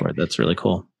dashboard. Correct. That's really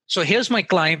cool. So here's my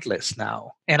client list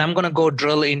now, and I'm going to go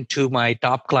drill into my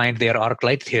top client there,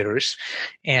 ArcLight Theaters,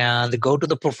 and go to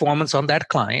the performance on that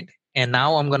client. And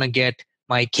now I'm going to get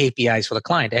my KPIs for the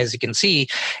client. As you can see,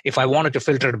 if I wanted to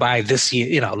filter it by this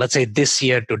year, let's say this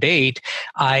year to date,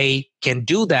 I can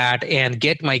do that and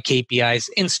get my KPIs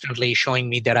instantly showing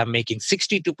me that I'm making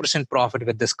 62% profit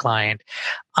with this client.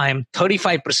 I'm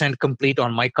 35% complete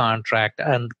on my contract,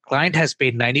 and client has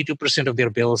paid 92% of their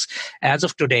bills as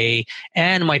of today,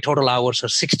 and my total hours are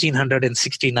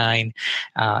 1,669.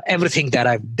 Everything that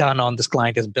I've done on this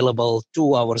client is billable.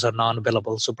 2 hours are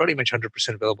non-billable, so pretty much 100%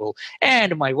 billable.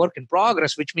 And my work in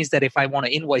progress, which means that if I want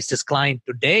to invoice this client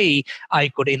today, I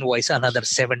could invoice another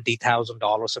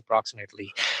 $70,000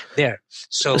 approximately there.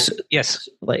 So yes.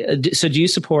 So do you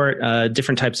support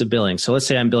different types of billing? So let's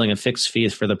say I'm billing a fixed fee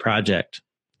for the project,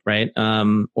 right?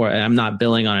 Or I'm not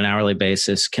billing on an hourly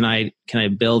basis. Can I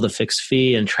bill the fixed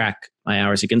fee and track my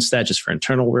hours against that just for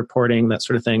internal reporting, that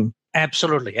sort of thing?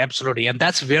 Absolutely. And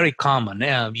that's very common.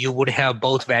 You would have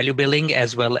both value billing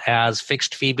as well as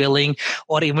fixed fee billing,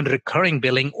 or even recurring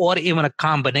billing, or even a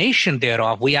combination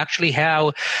thereof. We actually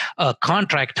have a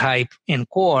contract type in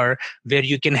core where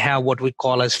you can have what we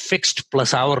call as fixed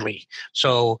plus hourly.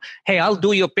 So, hey, I'll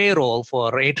do your payroll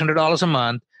for $800 a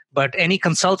month, but any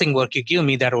consulting work you give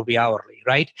me, that will be hourly,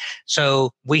 right?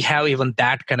 So we have even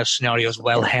that kind of scenarios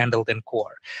well handled in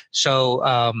core.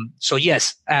 So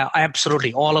yes,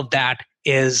 absolutely. All of that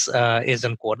is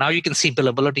in core. Now you can see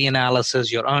billability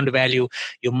analysis, your earned value,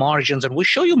 your margins, and we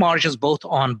show you margins both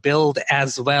on billed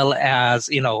as well as,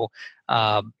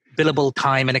 billable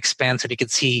time and expense. And you can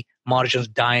see margins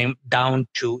down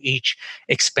to each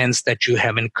expense that you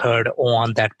have incurred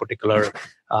on that particular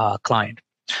client.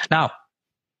 Now,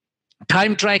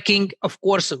 time tracking, of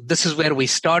course, this is where we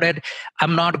started.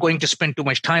 I'm not going to spend too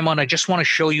much time on it. I just want to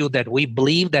show you that we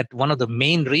believe that one of the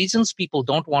main reasons people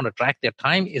don't want to track their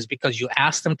time is because you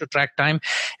ask them to track time,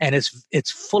 and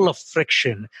it's full of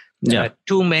friction.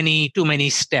 Too many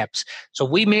steps. So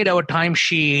we made our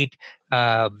timesheet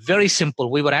very simple.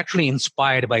 We were actually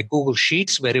inspired by Google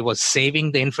Sheets, where it was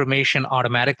saving the information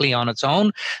automatically on its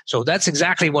own. So that's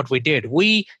exactly what we did.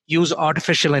 We use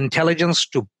artificial intelligence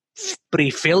to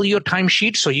pre-fill your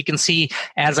timesheet. So you can see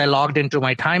as I logged into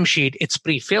my timesheet, it's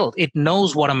pre-filled. It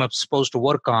knows what I'm supposed to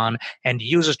work on and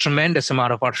uses tremendous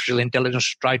amount of artificial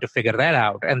intelligence to try to figure that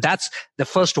out. And that's the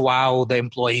first wow the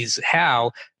employees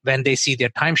have when they see their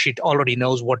timesheet, already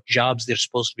knows what jobs they're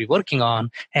supposed to be working on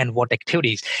and what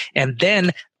activities. And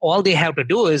then all they have to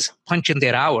do is punch in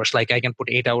their hours. Like I can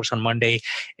put 8 hours on Monday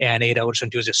and 8 hours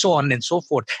on Tuesday, so on and so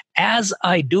forth. As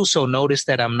I do so, notice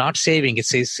that I'm not saving. It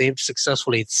says saved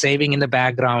successfully. It's saving in the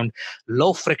background,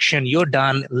 low friction. You're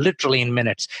done literally in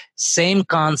minutes. Same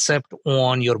concept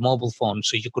on your mobile phone.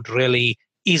 So you could really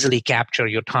easily capture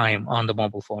your time on the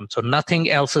mobile phone. So nothing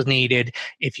else is needed.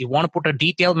 If you want to put a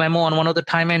detailed memo on one of the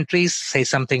time entries, say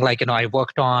something like, I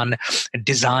worked on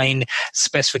design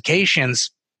specifications,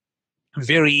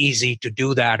 very easy to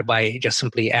do that by just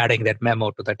simply adding that memo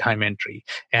to the time entry.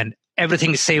 And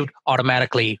everything is saved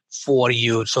automatically for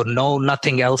you. So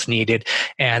nothing else needed.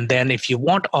 And then if you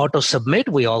want auto submit,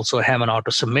 we also have an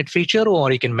auto submit feature,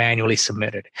 or you can manually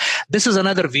submit it. This is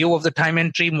another view of the time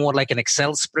entry, more like an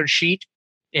Excel spreadsheet.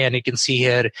 And you can see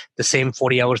here the same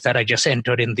 40 hours that I just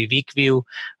entered in the week view.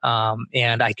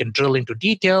 And I can drill into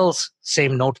details,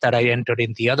 same note that I entered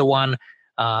in the other one.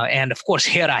 And of course,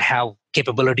 here I have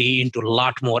capability into a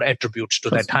lot more attributes to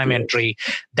that time entry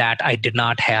that I did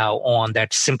not have on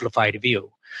that simplified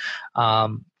view.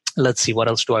 Let's see, what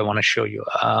else do I want to show you?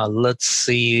 Let's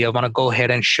see, I want to go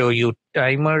ahead and show you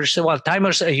timers. Well,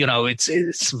 timers,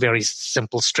 it's very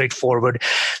simple, straightforward.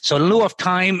 So in lieu of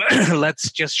time, let's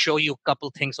just show you a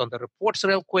couple things on the reports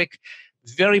real quick.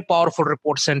 Very powerful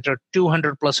report center,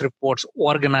 200 plus reports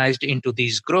organized into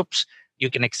these groups. You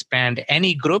can expand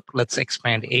any group. Let's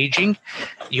expand aging.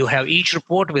 You have each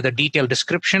report with a detailed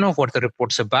description of what the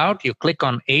report's about. You click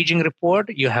on aging report.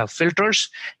 You have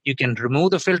filters. You can remove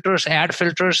the filters, add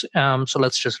filters. So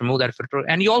let's just remove that filter.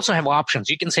 And you also have options.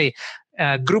 You can say,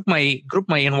 group my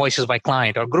invoices by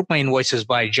client, or group my invoices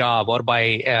by job, or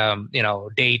by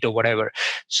date, or whatever.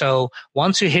 So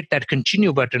once you hit that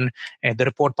continue button, the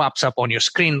report pops up on your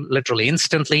screen literally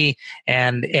instantly,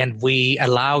 and we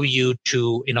allow you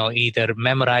to either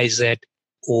memorize it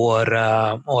or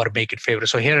make it favorite.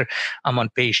 So here I'm on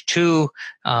page 2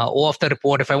 of the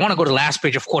report. If I want to go to the last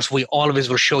page, of course, we always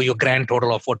will show you a grand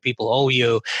total of what people owe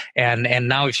you. And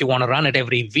now if you want to run it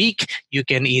every week, you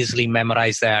can easily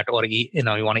memorize that, or you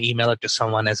want to email it to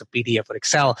someone as a PDF or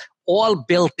Excel, all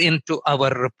built into our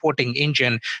reporting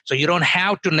engine. So you don't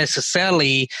have to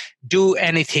necessarily do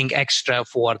anything extra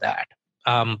for that.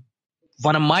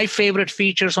 One of my favorite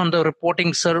features on the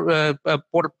reporting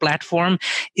platform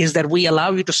is that we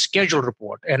allow you to schedule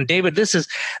report. And David, this is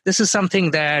something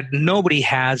that nobody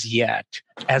has yet,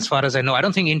 as far as I know. I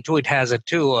don't think Intuit has it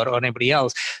too, or anybody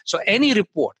else. So any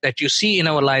report that you see in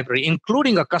our library,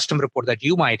 including a custom report that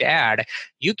you might add,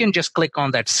 you can just click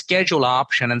on that schedule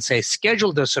option and say,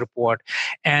 schedule this report,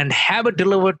 and have it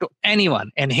delivered to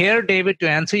anyone. And here, David, to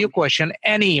answer your question,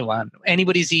 anyone,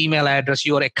 anybody's email address,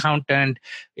 your accountant.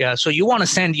 So you want to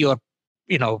send your,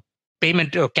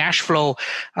 payment or cash flow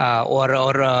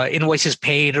or invoices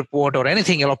paid report, or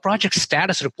anything, project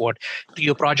status report to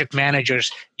your project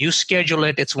managers. You schedule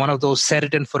it. It's one of those set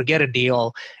it and forget it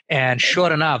deal. And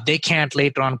sure enough, they can't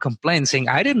later on complain saying,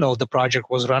 I didn't know the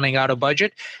project was running out of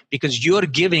budget, because you're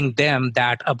giving them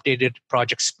that updated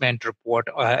project spent report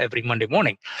every Monday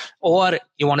morning. Or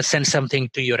you want to send something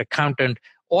to your accountant,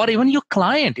 or even your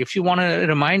client. If you want to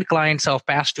remind clients of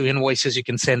past due invoices, you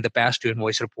can send the past due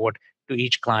invoice report to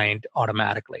each client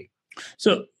automatically.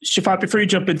 So, Shafat, before you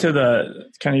jump into the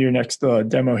kind of your next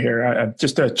demo here,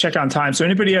 just to check on time. So,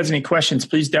 anybody has any questions,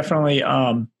 please definitely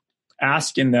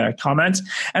ask in the comments.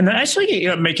 And then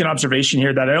actually make an observation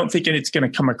here that I don't think it's going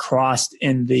to come across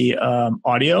in the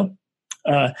audio.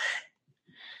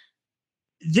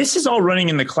 This is all running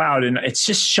in the cloud, and it's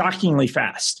just shockingly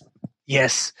fast.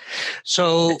 Yes.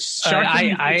 So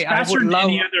I would love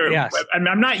any other. Yes.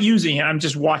 I'm not using it. I'm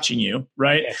just watching you,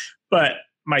 right? Yes. But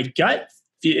my gut,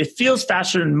 it feels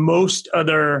faster than most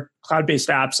other cloud-based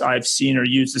apps I've seen or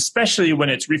used, especially when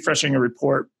it's refreshing a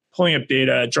report, pulling up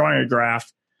data, drawing a graph.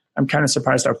 I'm kind of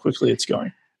surprised how quickly it's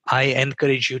going. I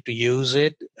encourage you to use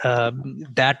it.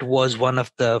 That was one of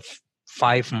the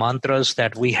 5 mantras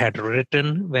that we had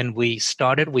written when we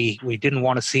started. We didn't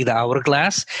want to see the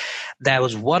hourglass. That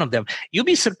was one of them. You'd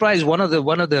be surprised. One of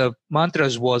the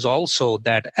mantras was also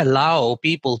that allow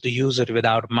people to use it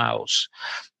without mouse.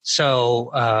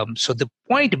 So the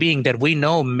point being that we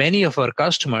know many of our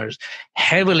customers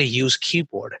heavily use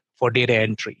keyboard for data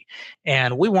entry,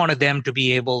 and we wanted them to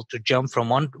be able to jump from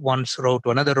one row to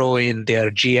another row in their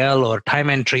GL or time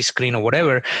entry screen or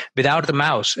whatever without the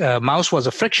mouse. Mouse was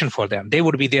a friction for them. They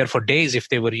would be there for days if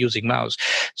they were using mouse.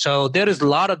 So there is a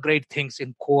lot of great things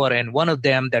in Core, and one of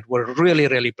them that we're really,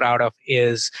 really proud of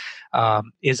is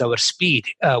is our speed.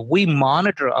 We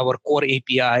monitor our core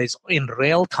APIs in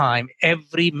real time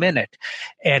every minute.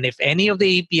 And if any of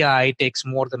the API takes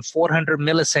more than 400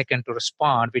 milliseconds to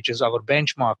respond, which is our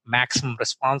benchmark maximum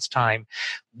response time,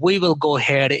 we will go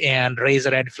ahead and raise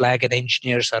a red flag and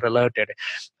engineers are alerted.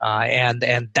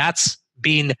 And that's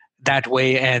been that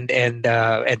way, and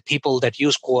people that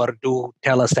use Core do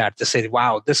tell us that. They say,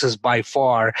 wow, this is by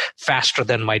far faster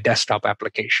than my desktop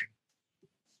application.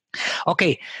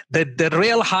 Okay, the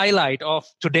real highlight of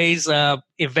today's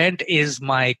event is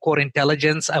my Core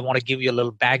Intelligence. I want to give you a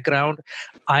little background.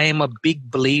 I am a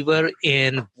big believer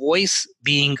in voice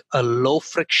being a low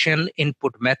friction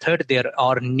input method. There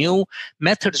are new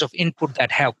methods of input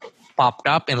that have popped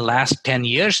up in the last 10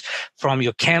 years, from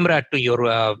your camera to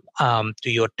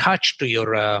your touch to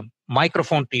your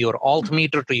microphone to your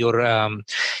altimeter to your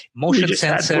motion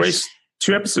sensors.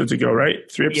 2 episodes ago,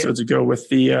 right? 3 episodes ago with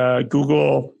the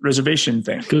Google reservation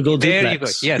thing. Google Duplex. There you go.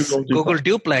 Yes, Google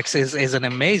Duplex is an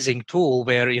amazing tool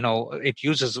where it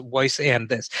uses voice and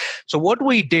this. So what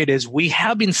we did is we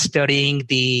have been studying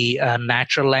the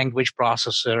natural language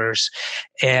processors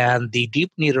and the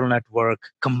deep neural network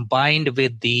combined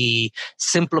with the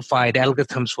simplified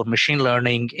algorithms for machine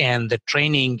learning and the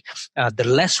training, the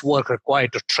less work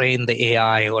required to train the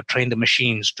AI or train the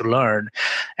machines to learn.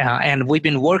 And we've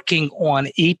been working on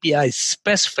APIs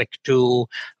specific to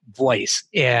voice,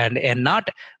 and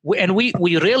we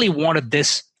really wanted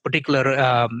this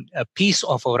particular piece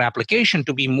of our application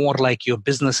to be more like your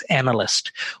business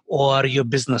analyst or your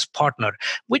business partner.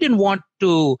 We didn't want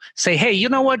to say, hey, you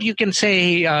know what, you can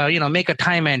say, make a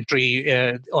time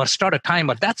entry or start a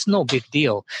timer. That's no big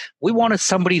deal. We wanted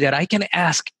somebody that I can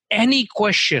ask any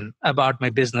question about my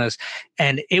business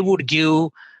and it would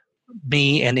give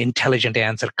me an intelligent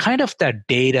answer, kind of that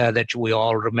data that we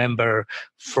all remember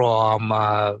from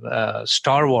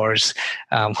Star Wars,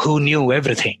 who knew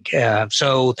everything.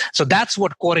 So that's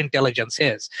what Core Intelligence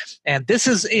is. And this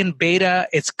is in beta.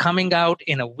 It's coming out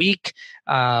in a week,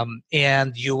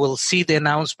 and you will see the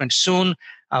announcement soon.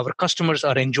 Our customers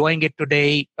are enjoying it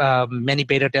today. Many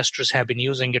beta testers have been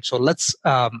using it. So let's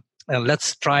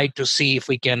try to see if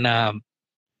we can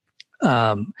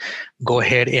go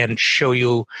ahead and show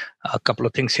you a couple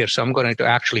of things here. So I'm going to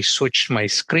actually switch my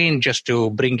screen just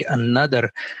to bring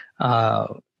another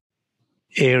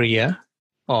area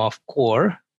of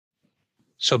Core.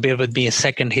 So bear with me a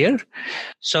second here.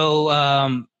 So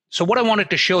what I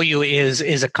wanted to show you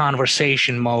is a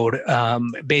conversation mode,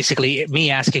 basically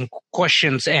me asking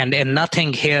questions, and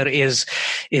nothing here is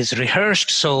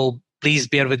rehearsed. So please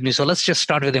bear with me. So let's just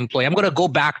start with employee. I'm going to go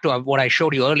back to what I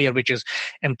showed you earlier, which is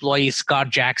employee Scott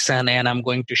Jackson, and I'm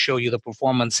going to show you the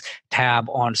performance tab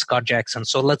on Scott Jackson.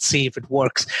 So let's see if it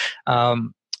works.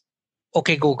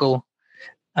 Okay, Google,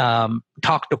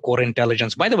 talk to Core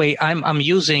Intelligence. By the way, I'm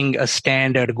using a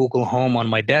standard Google Home on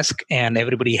my desk, and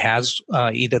everybody has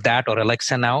either that or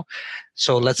Alexa now.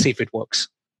 So let's see if it works.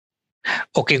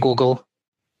 Okay, Google,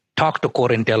 talk to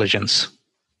Core Intelligence.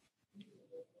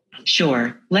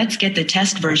 Sure. Let's get the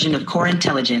test version of Core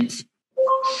Intelligence.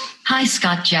 Hi,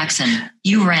 Scott Jackson.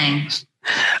 You rang.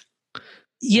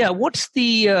 Yeah. What's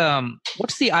the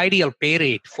ideal pay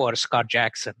rate for Scott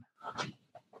Jackson?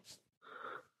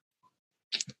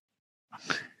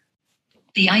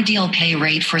 The ideal pay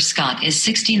rate for Scott is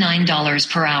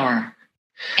 $69 per hour.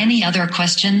 Any other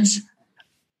questions?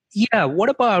 Yeah. What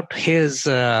about his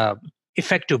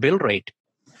effective bill rate?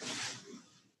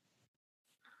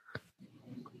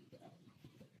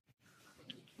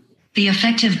 The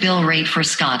effective bill rate for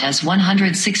Scott is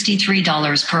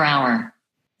 $163 per hour.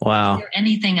 Wow. Is there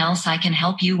anything else I can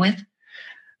help you with?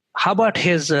 How about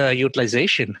his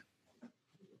utilization?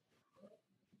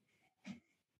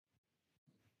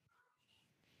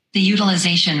 The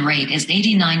utilization rate is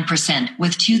 89%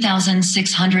 with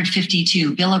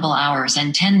 2,652 billable hours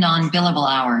and 10 non-billable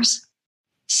hours.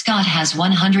 Scott has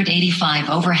 185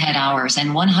 overhead hours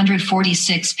and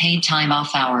 146 paid time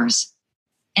off hours.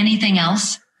 Anything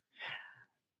else?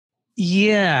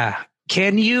 Yeah.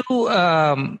 Can you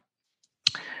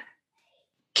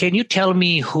tell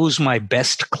me who's my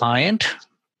best client?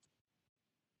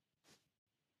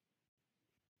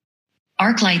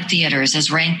 ArcLight Theaters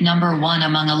is ranked number 1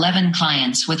 among 11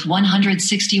 clients with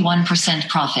 161%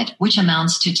 profit, which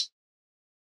amounts to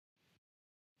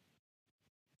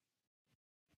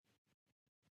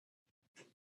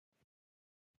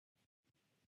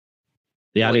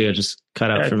The audio just cut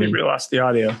out for me. I think we lost the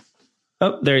audio.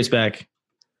 Oh, there he's back.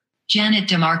 Janet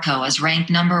DeMarco is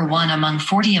ranked number 1 among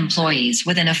 40 employees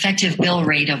with an effective bill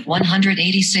rate of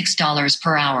 $186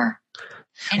 per hour.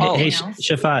 Hey,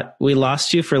 Shafat, we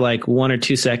lost you for like 1 or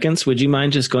 2 seconds. Would you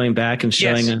mind just going back and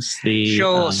showing us the?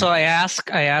 Sure. So I ask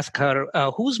her,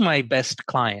 who's my best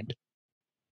client?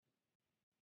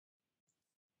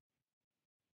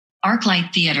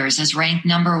 ArcLight Theaters is ranked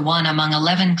number 1 among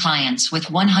 11 clients with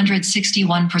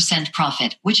 161%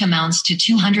 profit, which amounts to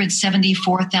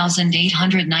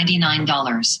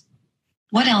 $274,899.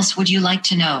 What else would you like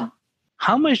to know?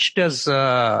 How much does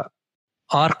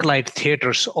ArcLight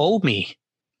Theaters owe me?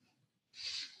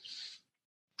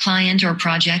 Client or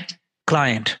project?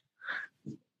 Client.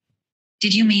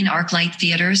 Did you mean ArcLight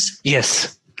Theaters?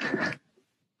 Yes.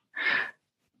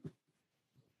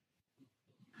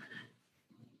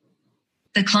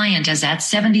 The client is at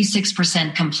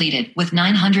 76% completed, with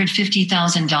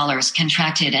 $950,000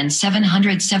 contracted and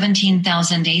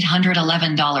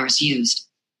 $717,811 used.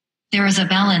 There is a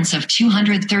balance of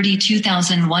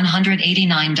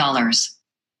 $232,189.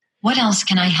 What else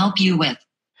can I help you with?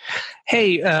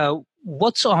 Hey,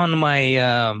 what's on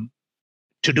my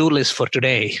to-do list for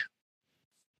today?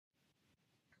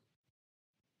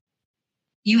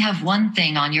 You have one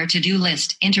thing on your to-do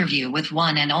list: interview with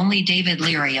one and only David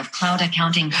Leary of Cloud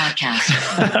Accounting Podcast.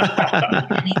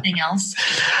 Anything else?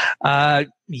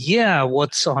 Yeah,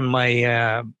 what's on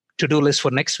my to-do list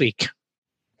for next week?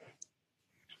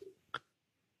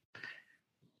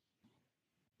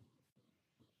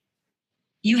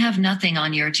 You have nothing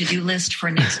on your to-do list for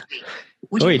next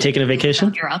week. Are you taking a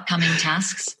vacation? Your upcoming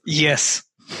tasks? Yes.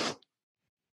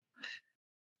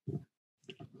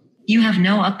 You have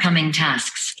no upcoming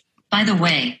tasks. By the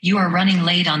way, you are running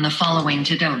late on the following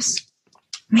to-dos.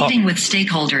 Meeting with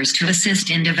stakeholders to assist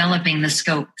in developing the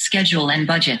scope, schedule, and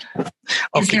budget.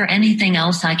 Is there anything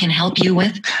else I can help you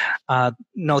with?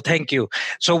 No, thank you.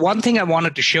 So one thing I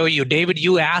wanted to show you, David,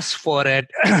 you asked for it,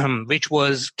 which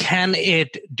was, can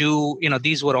it do,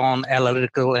 these were on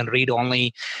analytical and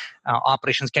read-only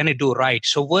operations. Can it do right?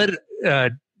 So we're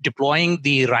deploying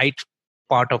the right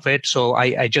part of it. So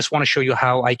I just want to show you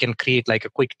how I can create like a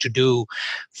quick to-do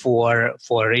for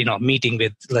meeting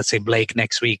with, let's say, Blake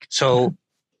next week. So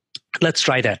let's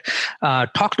try that.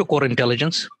 Talk to Core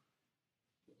Intelligence.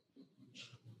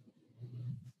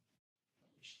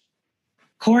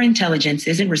 Core Intelligence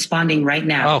isn't responding right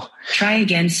now. Oh. Try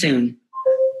again soon.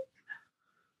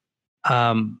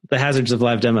 The hazards of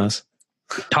live demos.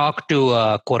 Talk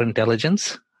to Core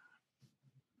Intelligence.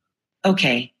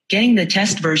 Okay, getting the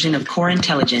test version of Core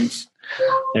Intelligence.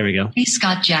 There we go. Hey,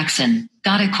 Scott Jackson,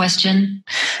 got a question?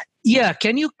 Yeah,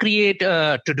 can you create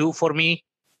a to-do for me?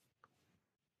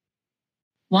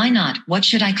 Why not? What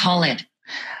should I call it?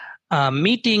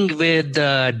 Meeting with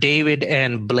David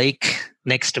and Blake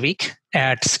next week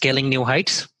at Scaling New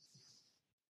Heights.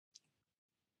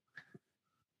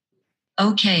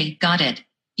 Okay, got it.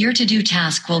 Your to-do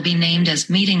task will be named as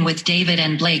Meeting with David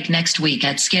and Blake next week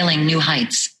at Scaling New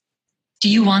Heights. Do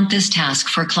you want this task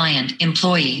for client,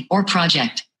 employee, or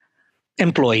project?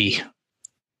 Employee.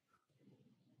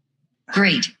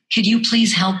 Great. Could you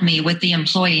please help me with the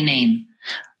employee name?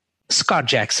 Scott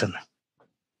Jackson.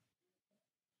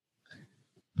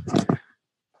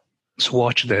 Let's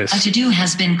watch this. A to-do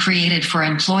has been created for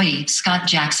employee Scott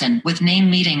Jackson with name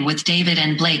Meeting with David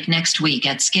and Blake next week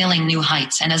at Scaling New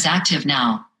Heights and is active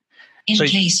now. In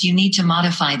case you need to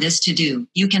modify this to-do,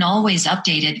 you can always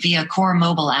update it via Core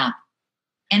mobile app.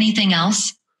 Anything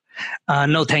else?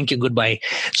 No, thank you. Goodbye.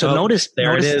 So notice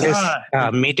it is. This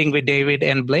meeting with David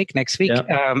and Blake next week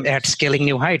at Scaling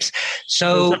New Heights.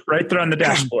 So right there on the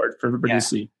dashboard for everybody to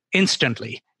see.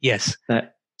 Instantly. Yes.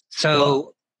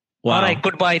 Wow. All right.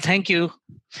 Goodbye. Thank you.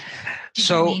 Did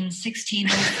you mean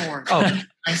 1604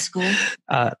 high school?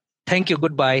 Thank you.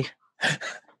 Goodbye.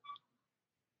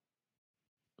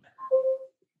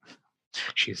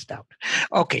 She's down.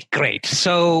 Okay, great.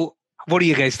 So what do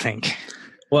you guys think?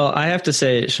 Well, I have to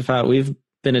say, Shafat, we've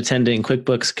been attending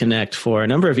QuickBooks Connect for a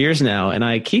number of years now, and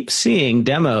I keep seeing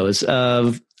demos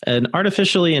of an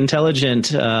artificially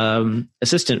intelligent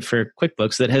assistant for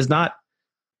QuickBooks that has not,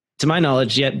 to my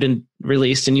knowledge, yet been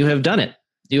released, and you have done it.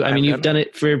 You've done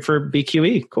it for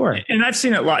BQE Core. And I've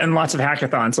seen it in lots of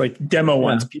hackathons, like demo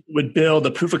ones. People would build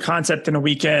a proof of concept in a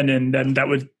weekend, and then that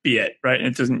would be it, right?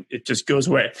 And it just goes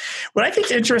away. What I think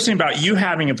is interesting about you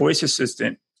having a voice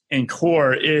assistant in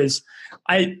Core is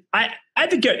I have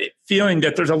the gut feeling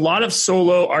that there's a lot of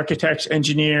solo architects,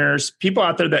 engineers, people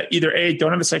out there that either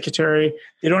don't have a secretary,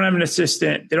 they don't have an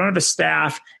assistant, they don't have a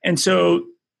staff. And so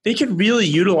they could really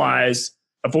utilize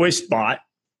a voice bot,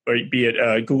 or be it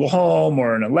a Google Home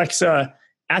or an Alexa,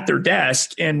 at their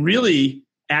desk and really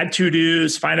add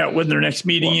to-dos, find out when their next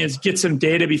meeting is, get some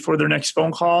data before their next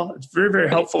phone call. It's very, very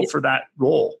helpful for that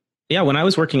role. Yeah, when I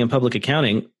was working in public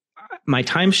accounting, my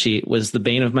timesheet was the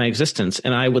bane of my existence.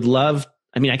 And I would love,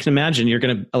 I mean, I can imagine you're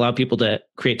going to allow people to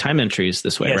create time entries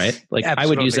this way, Yes, right? Like absolutely. I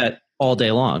would use that all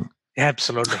day long.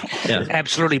 Absolutely. Yeah.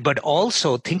 Absolutely. But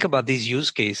also think about these use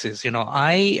cases.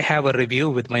 I have a review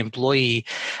with my employee.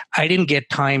 I didn't get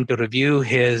time to review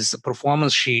his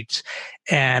performance sheets,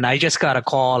 and I just got a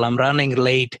call. I'm running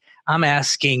late. I'm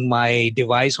asking my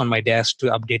device on my desk to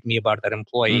update me about that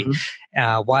employee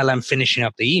while I'm finishing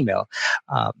up the email.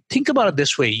 Think about it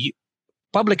this way.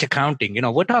 Public accounting,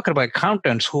 we're talking about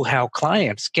accountants who have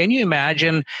clients. Can you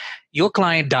imagine your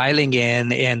client dialing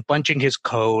in and punching his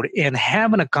code and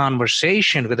having a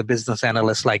conversation with a business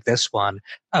analyst like this one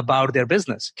about their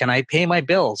business? Can I pay my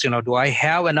bills? Do I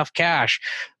have enough cash?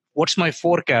 What's my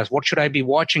forecast? What should I be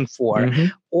watching for?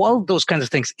 All those kinds of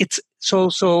things. It's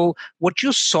so what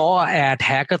you saw at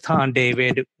Hackathon,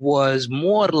 David, was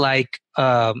more like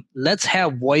let's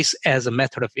have voice as a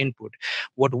method of input.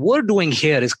 What we're doing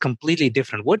here is completely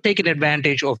different. We're taking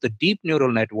advantage of the deep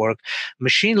neural network,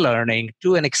 machine learning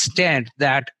to an extent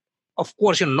that, of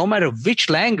course, no matter which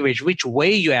language, which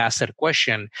way you ask that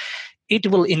question, it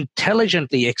will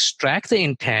intelligently extract the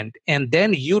intent and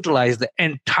then utilize the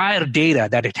entire data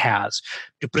that it has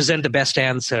to present the best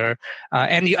answer.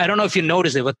 And I don't know if you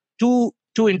noticed, there were two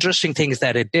interesting things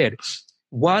that it did.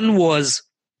 One was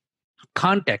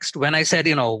context. When I said,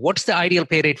 what's the ideal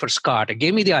pay rate for Scott? It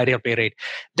gave me the ideal pay rate.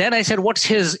 Then I said, what's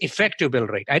his effective bill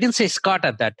rate? I didn't say Scott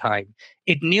at that time.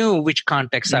 It knew which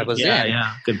context I was in.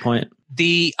 Yeah, good point.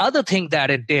 The other thing that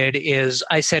it did is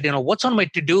I said, what's on my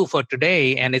to-do for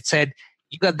today? And it said,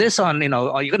 you got this on,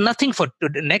 or you got nothing for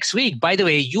next week. By the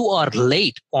way, you are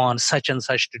late on such and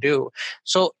such to do.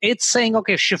 So it's saying,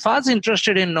 okay, if Shafat's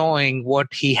interested in knowing what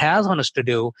he has on his to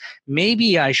do,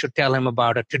 maybe I should tell him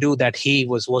about a to do that he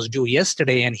was due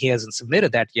yesterday and he hasn't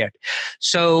submitted that yet.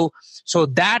 So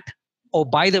that, oh,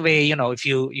 by the way, if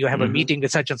you have a meeting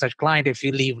with such and such client, if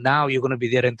you leave now, you're going to be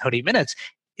there in 30 minutes,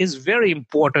 is very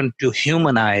important to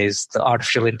humanize the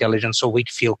artificial intelligence so we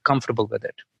feel comfortable with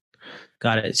it.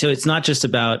 Got it. So it's not just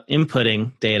about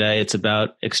inputting data, it's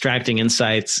about extracting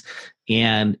insights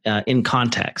and in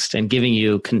context and giving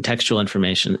you contextual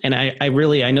information. And I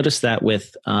noticed that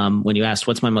with when you asked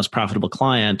what's my most profitable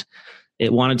client,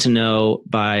 it wanted to know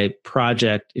by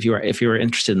project if you were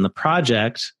interested in the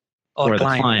project or the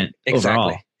client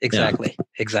overall. Exactly.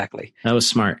 That was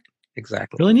smart.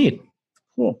 Exactly. Really neat.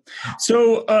 Cool.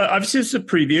 So obviously this is a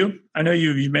preview. I know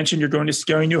you mentioned you're going to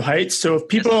Scaling New Heights. So if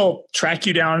people track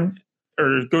you down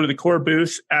or go to the core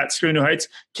booth at Scaling New Heights,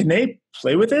 can they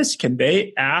play with this? Can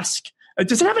they ask?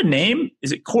 Does it have a name?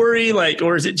 Is it Corey?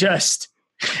 Or is it just?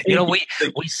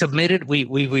 We submitted.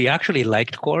 We actually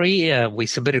liked Corey. We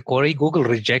submitted Corey. Google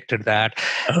rejected that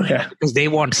because they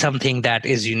want something that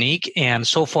is unique. And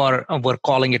so far, we're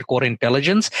calling it Core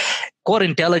Intelligence. Core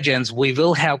Intelligence. We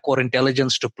will have Core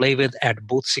Intelligence to play with at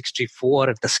Booth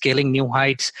 64 at the Scaling New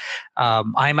Heights.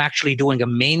 I'm actually doing a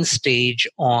main stage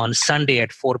on Sunday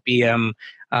at 4 p.m.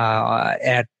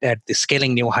 At the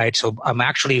Scaling New Heights. So I'm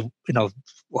actually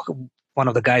one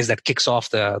of the guys that kicks off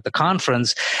the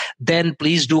conference. Then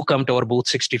please do come to our Booth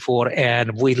 64,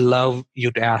 and we love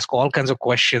you to ask all kinds of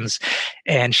questions.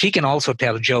 And she can also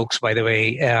tell jokes, by the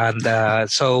way. And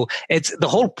so it's the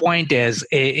whole point is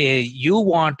you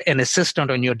want an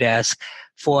assistant on your desk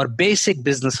for basic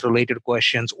business related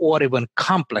questions or even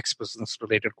complex business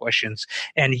related questions.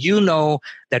 And you know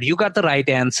that you got the right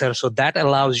answer. So that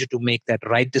allows you to make that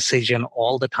right decision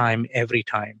all the time, every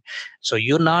time. So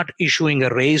you're not issuing a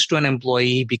raise to an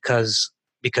employee because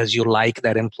you like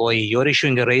that employee. You're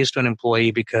issuing a raise to an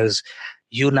employee because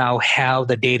you now have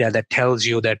the data that tells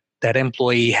you that that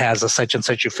employee has a such and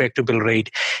such effective bill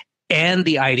rate, and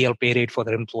the ideal pay rate for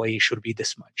the employee should be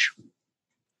this much.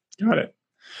 Got it.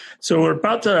 So we're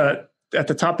about to at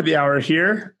the top of the hour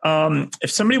here.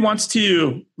 If somebody wants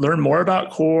to learn more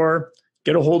about Core,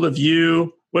 get a hold of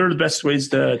you, what are the best ways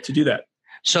to do that?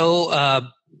 So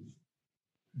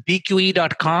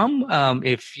BQE.com.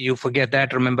 If you forget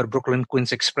that, remember Brooklyn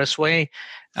Queens Expressway.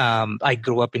 I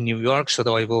grew up in New York, so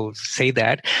though I will say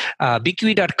that.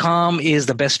 BQE.com is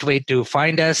the best way to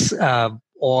find us.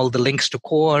 All the links to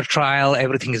Core, trial,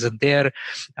 everything is in there.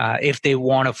 If they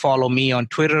want to follow me on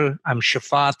Twitter, I'm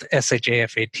Shafat,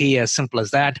 Shafat, as simple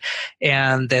as that.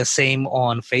 And the same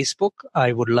on Facebook.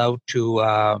 I would love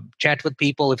to chat with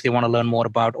people if they want to learn more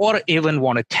about, or even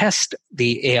want to test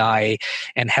the AI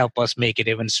and help us make it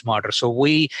even smarter. So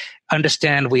we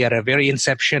understand we are at a very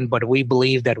inception, but we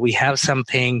believe that we have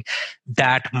something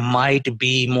that might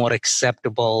be more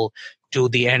acceptable to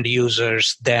the end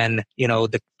users than,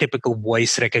 the typical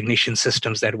voice recognition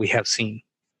systems that we have seen.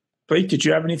 Blake, did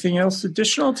you have anything else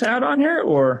additional to add on here,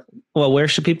 or? Well, where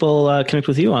should people connect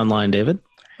with you online, David?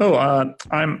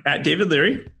 I'm at David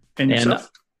Leary, and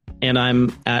yourself? And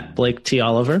I'm at Blake T.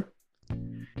 Oliver.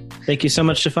 Thank you so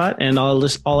much, Shafat, and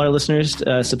all our listeners.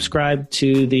 Subscribe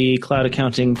to the Cloud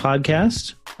Accounting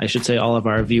Podcast. I should say all of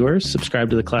our viewers subscribe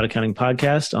to the Cloud Accounting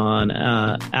Podcast on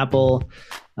Apple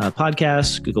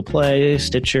Podcasts, Google Play,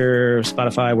 Stitcher,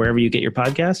 Spotify, wherever you get your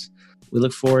podcasts. We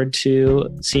look forward to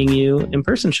seeing you in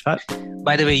person, Shafat.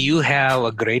 By the way, you have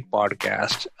a great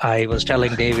podcast. I was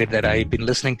telling David that I've been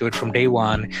listening to it from day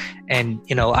one. And,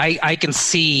 I can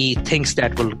see things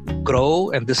that will grow.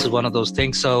 And this is one of those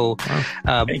things. So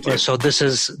so this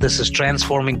is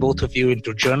transforming both of you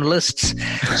into journalists.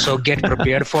 So get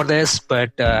prepared for this.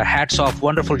 But hats off.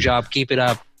 Wonderful job. Keep it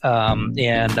up.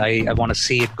 And I want to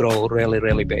see it grow really,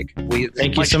 really big.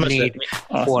 Thank you so much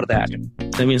for that.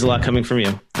 That means a lot coming from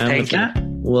you. Thank you.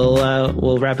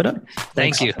 We'll wrap it up.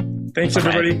 Thank you. Thanks,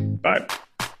 everybody. Bye.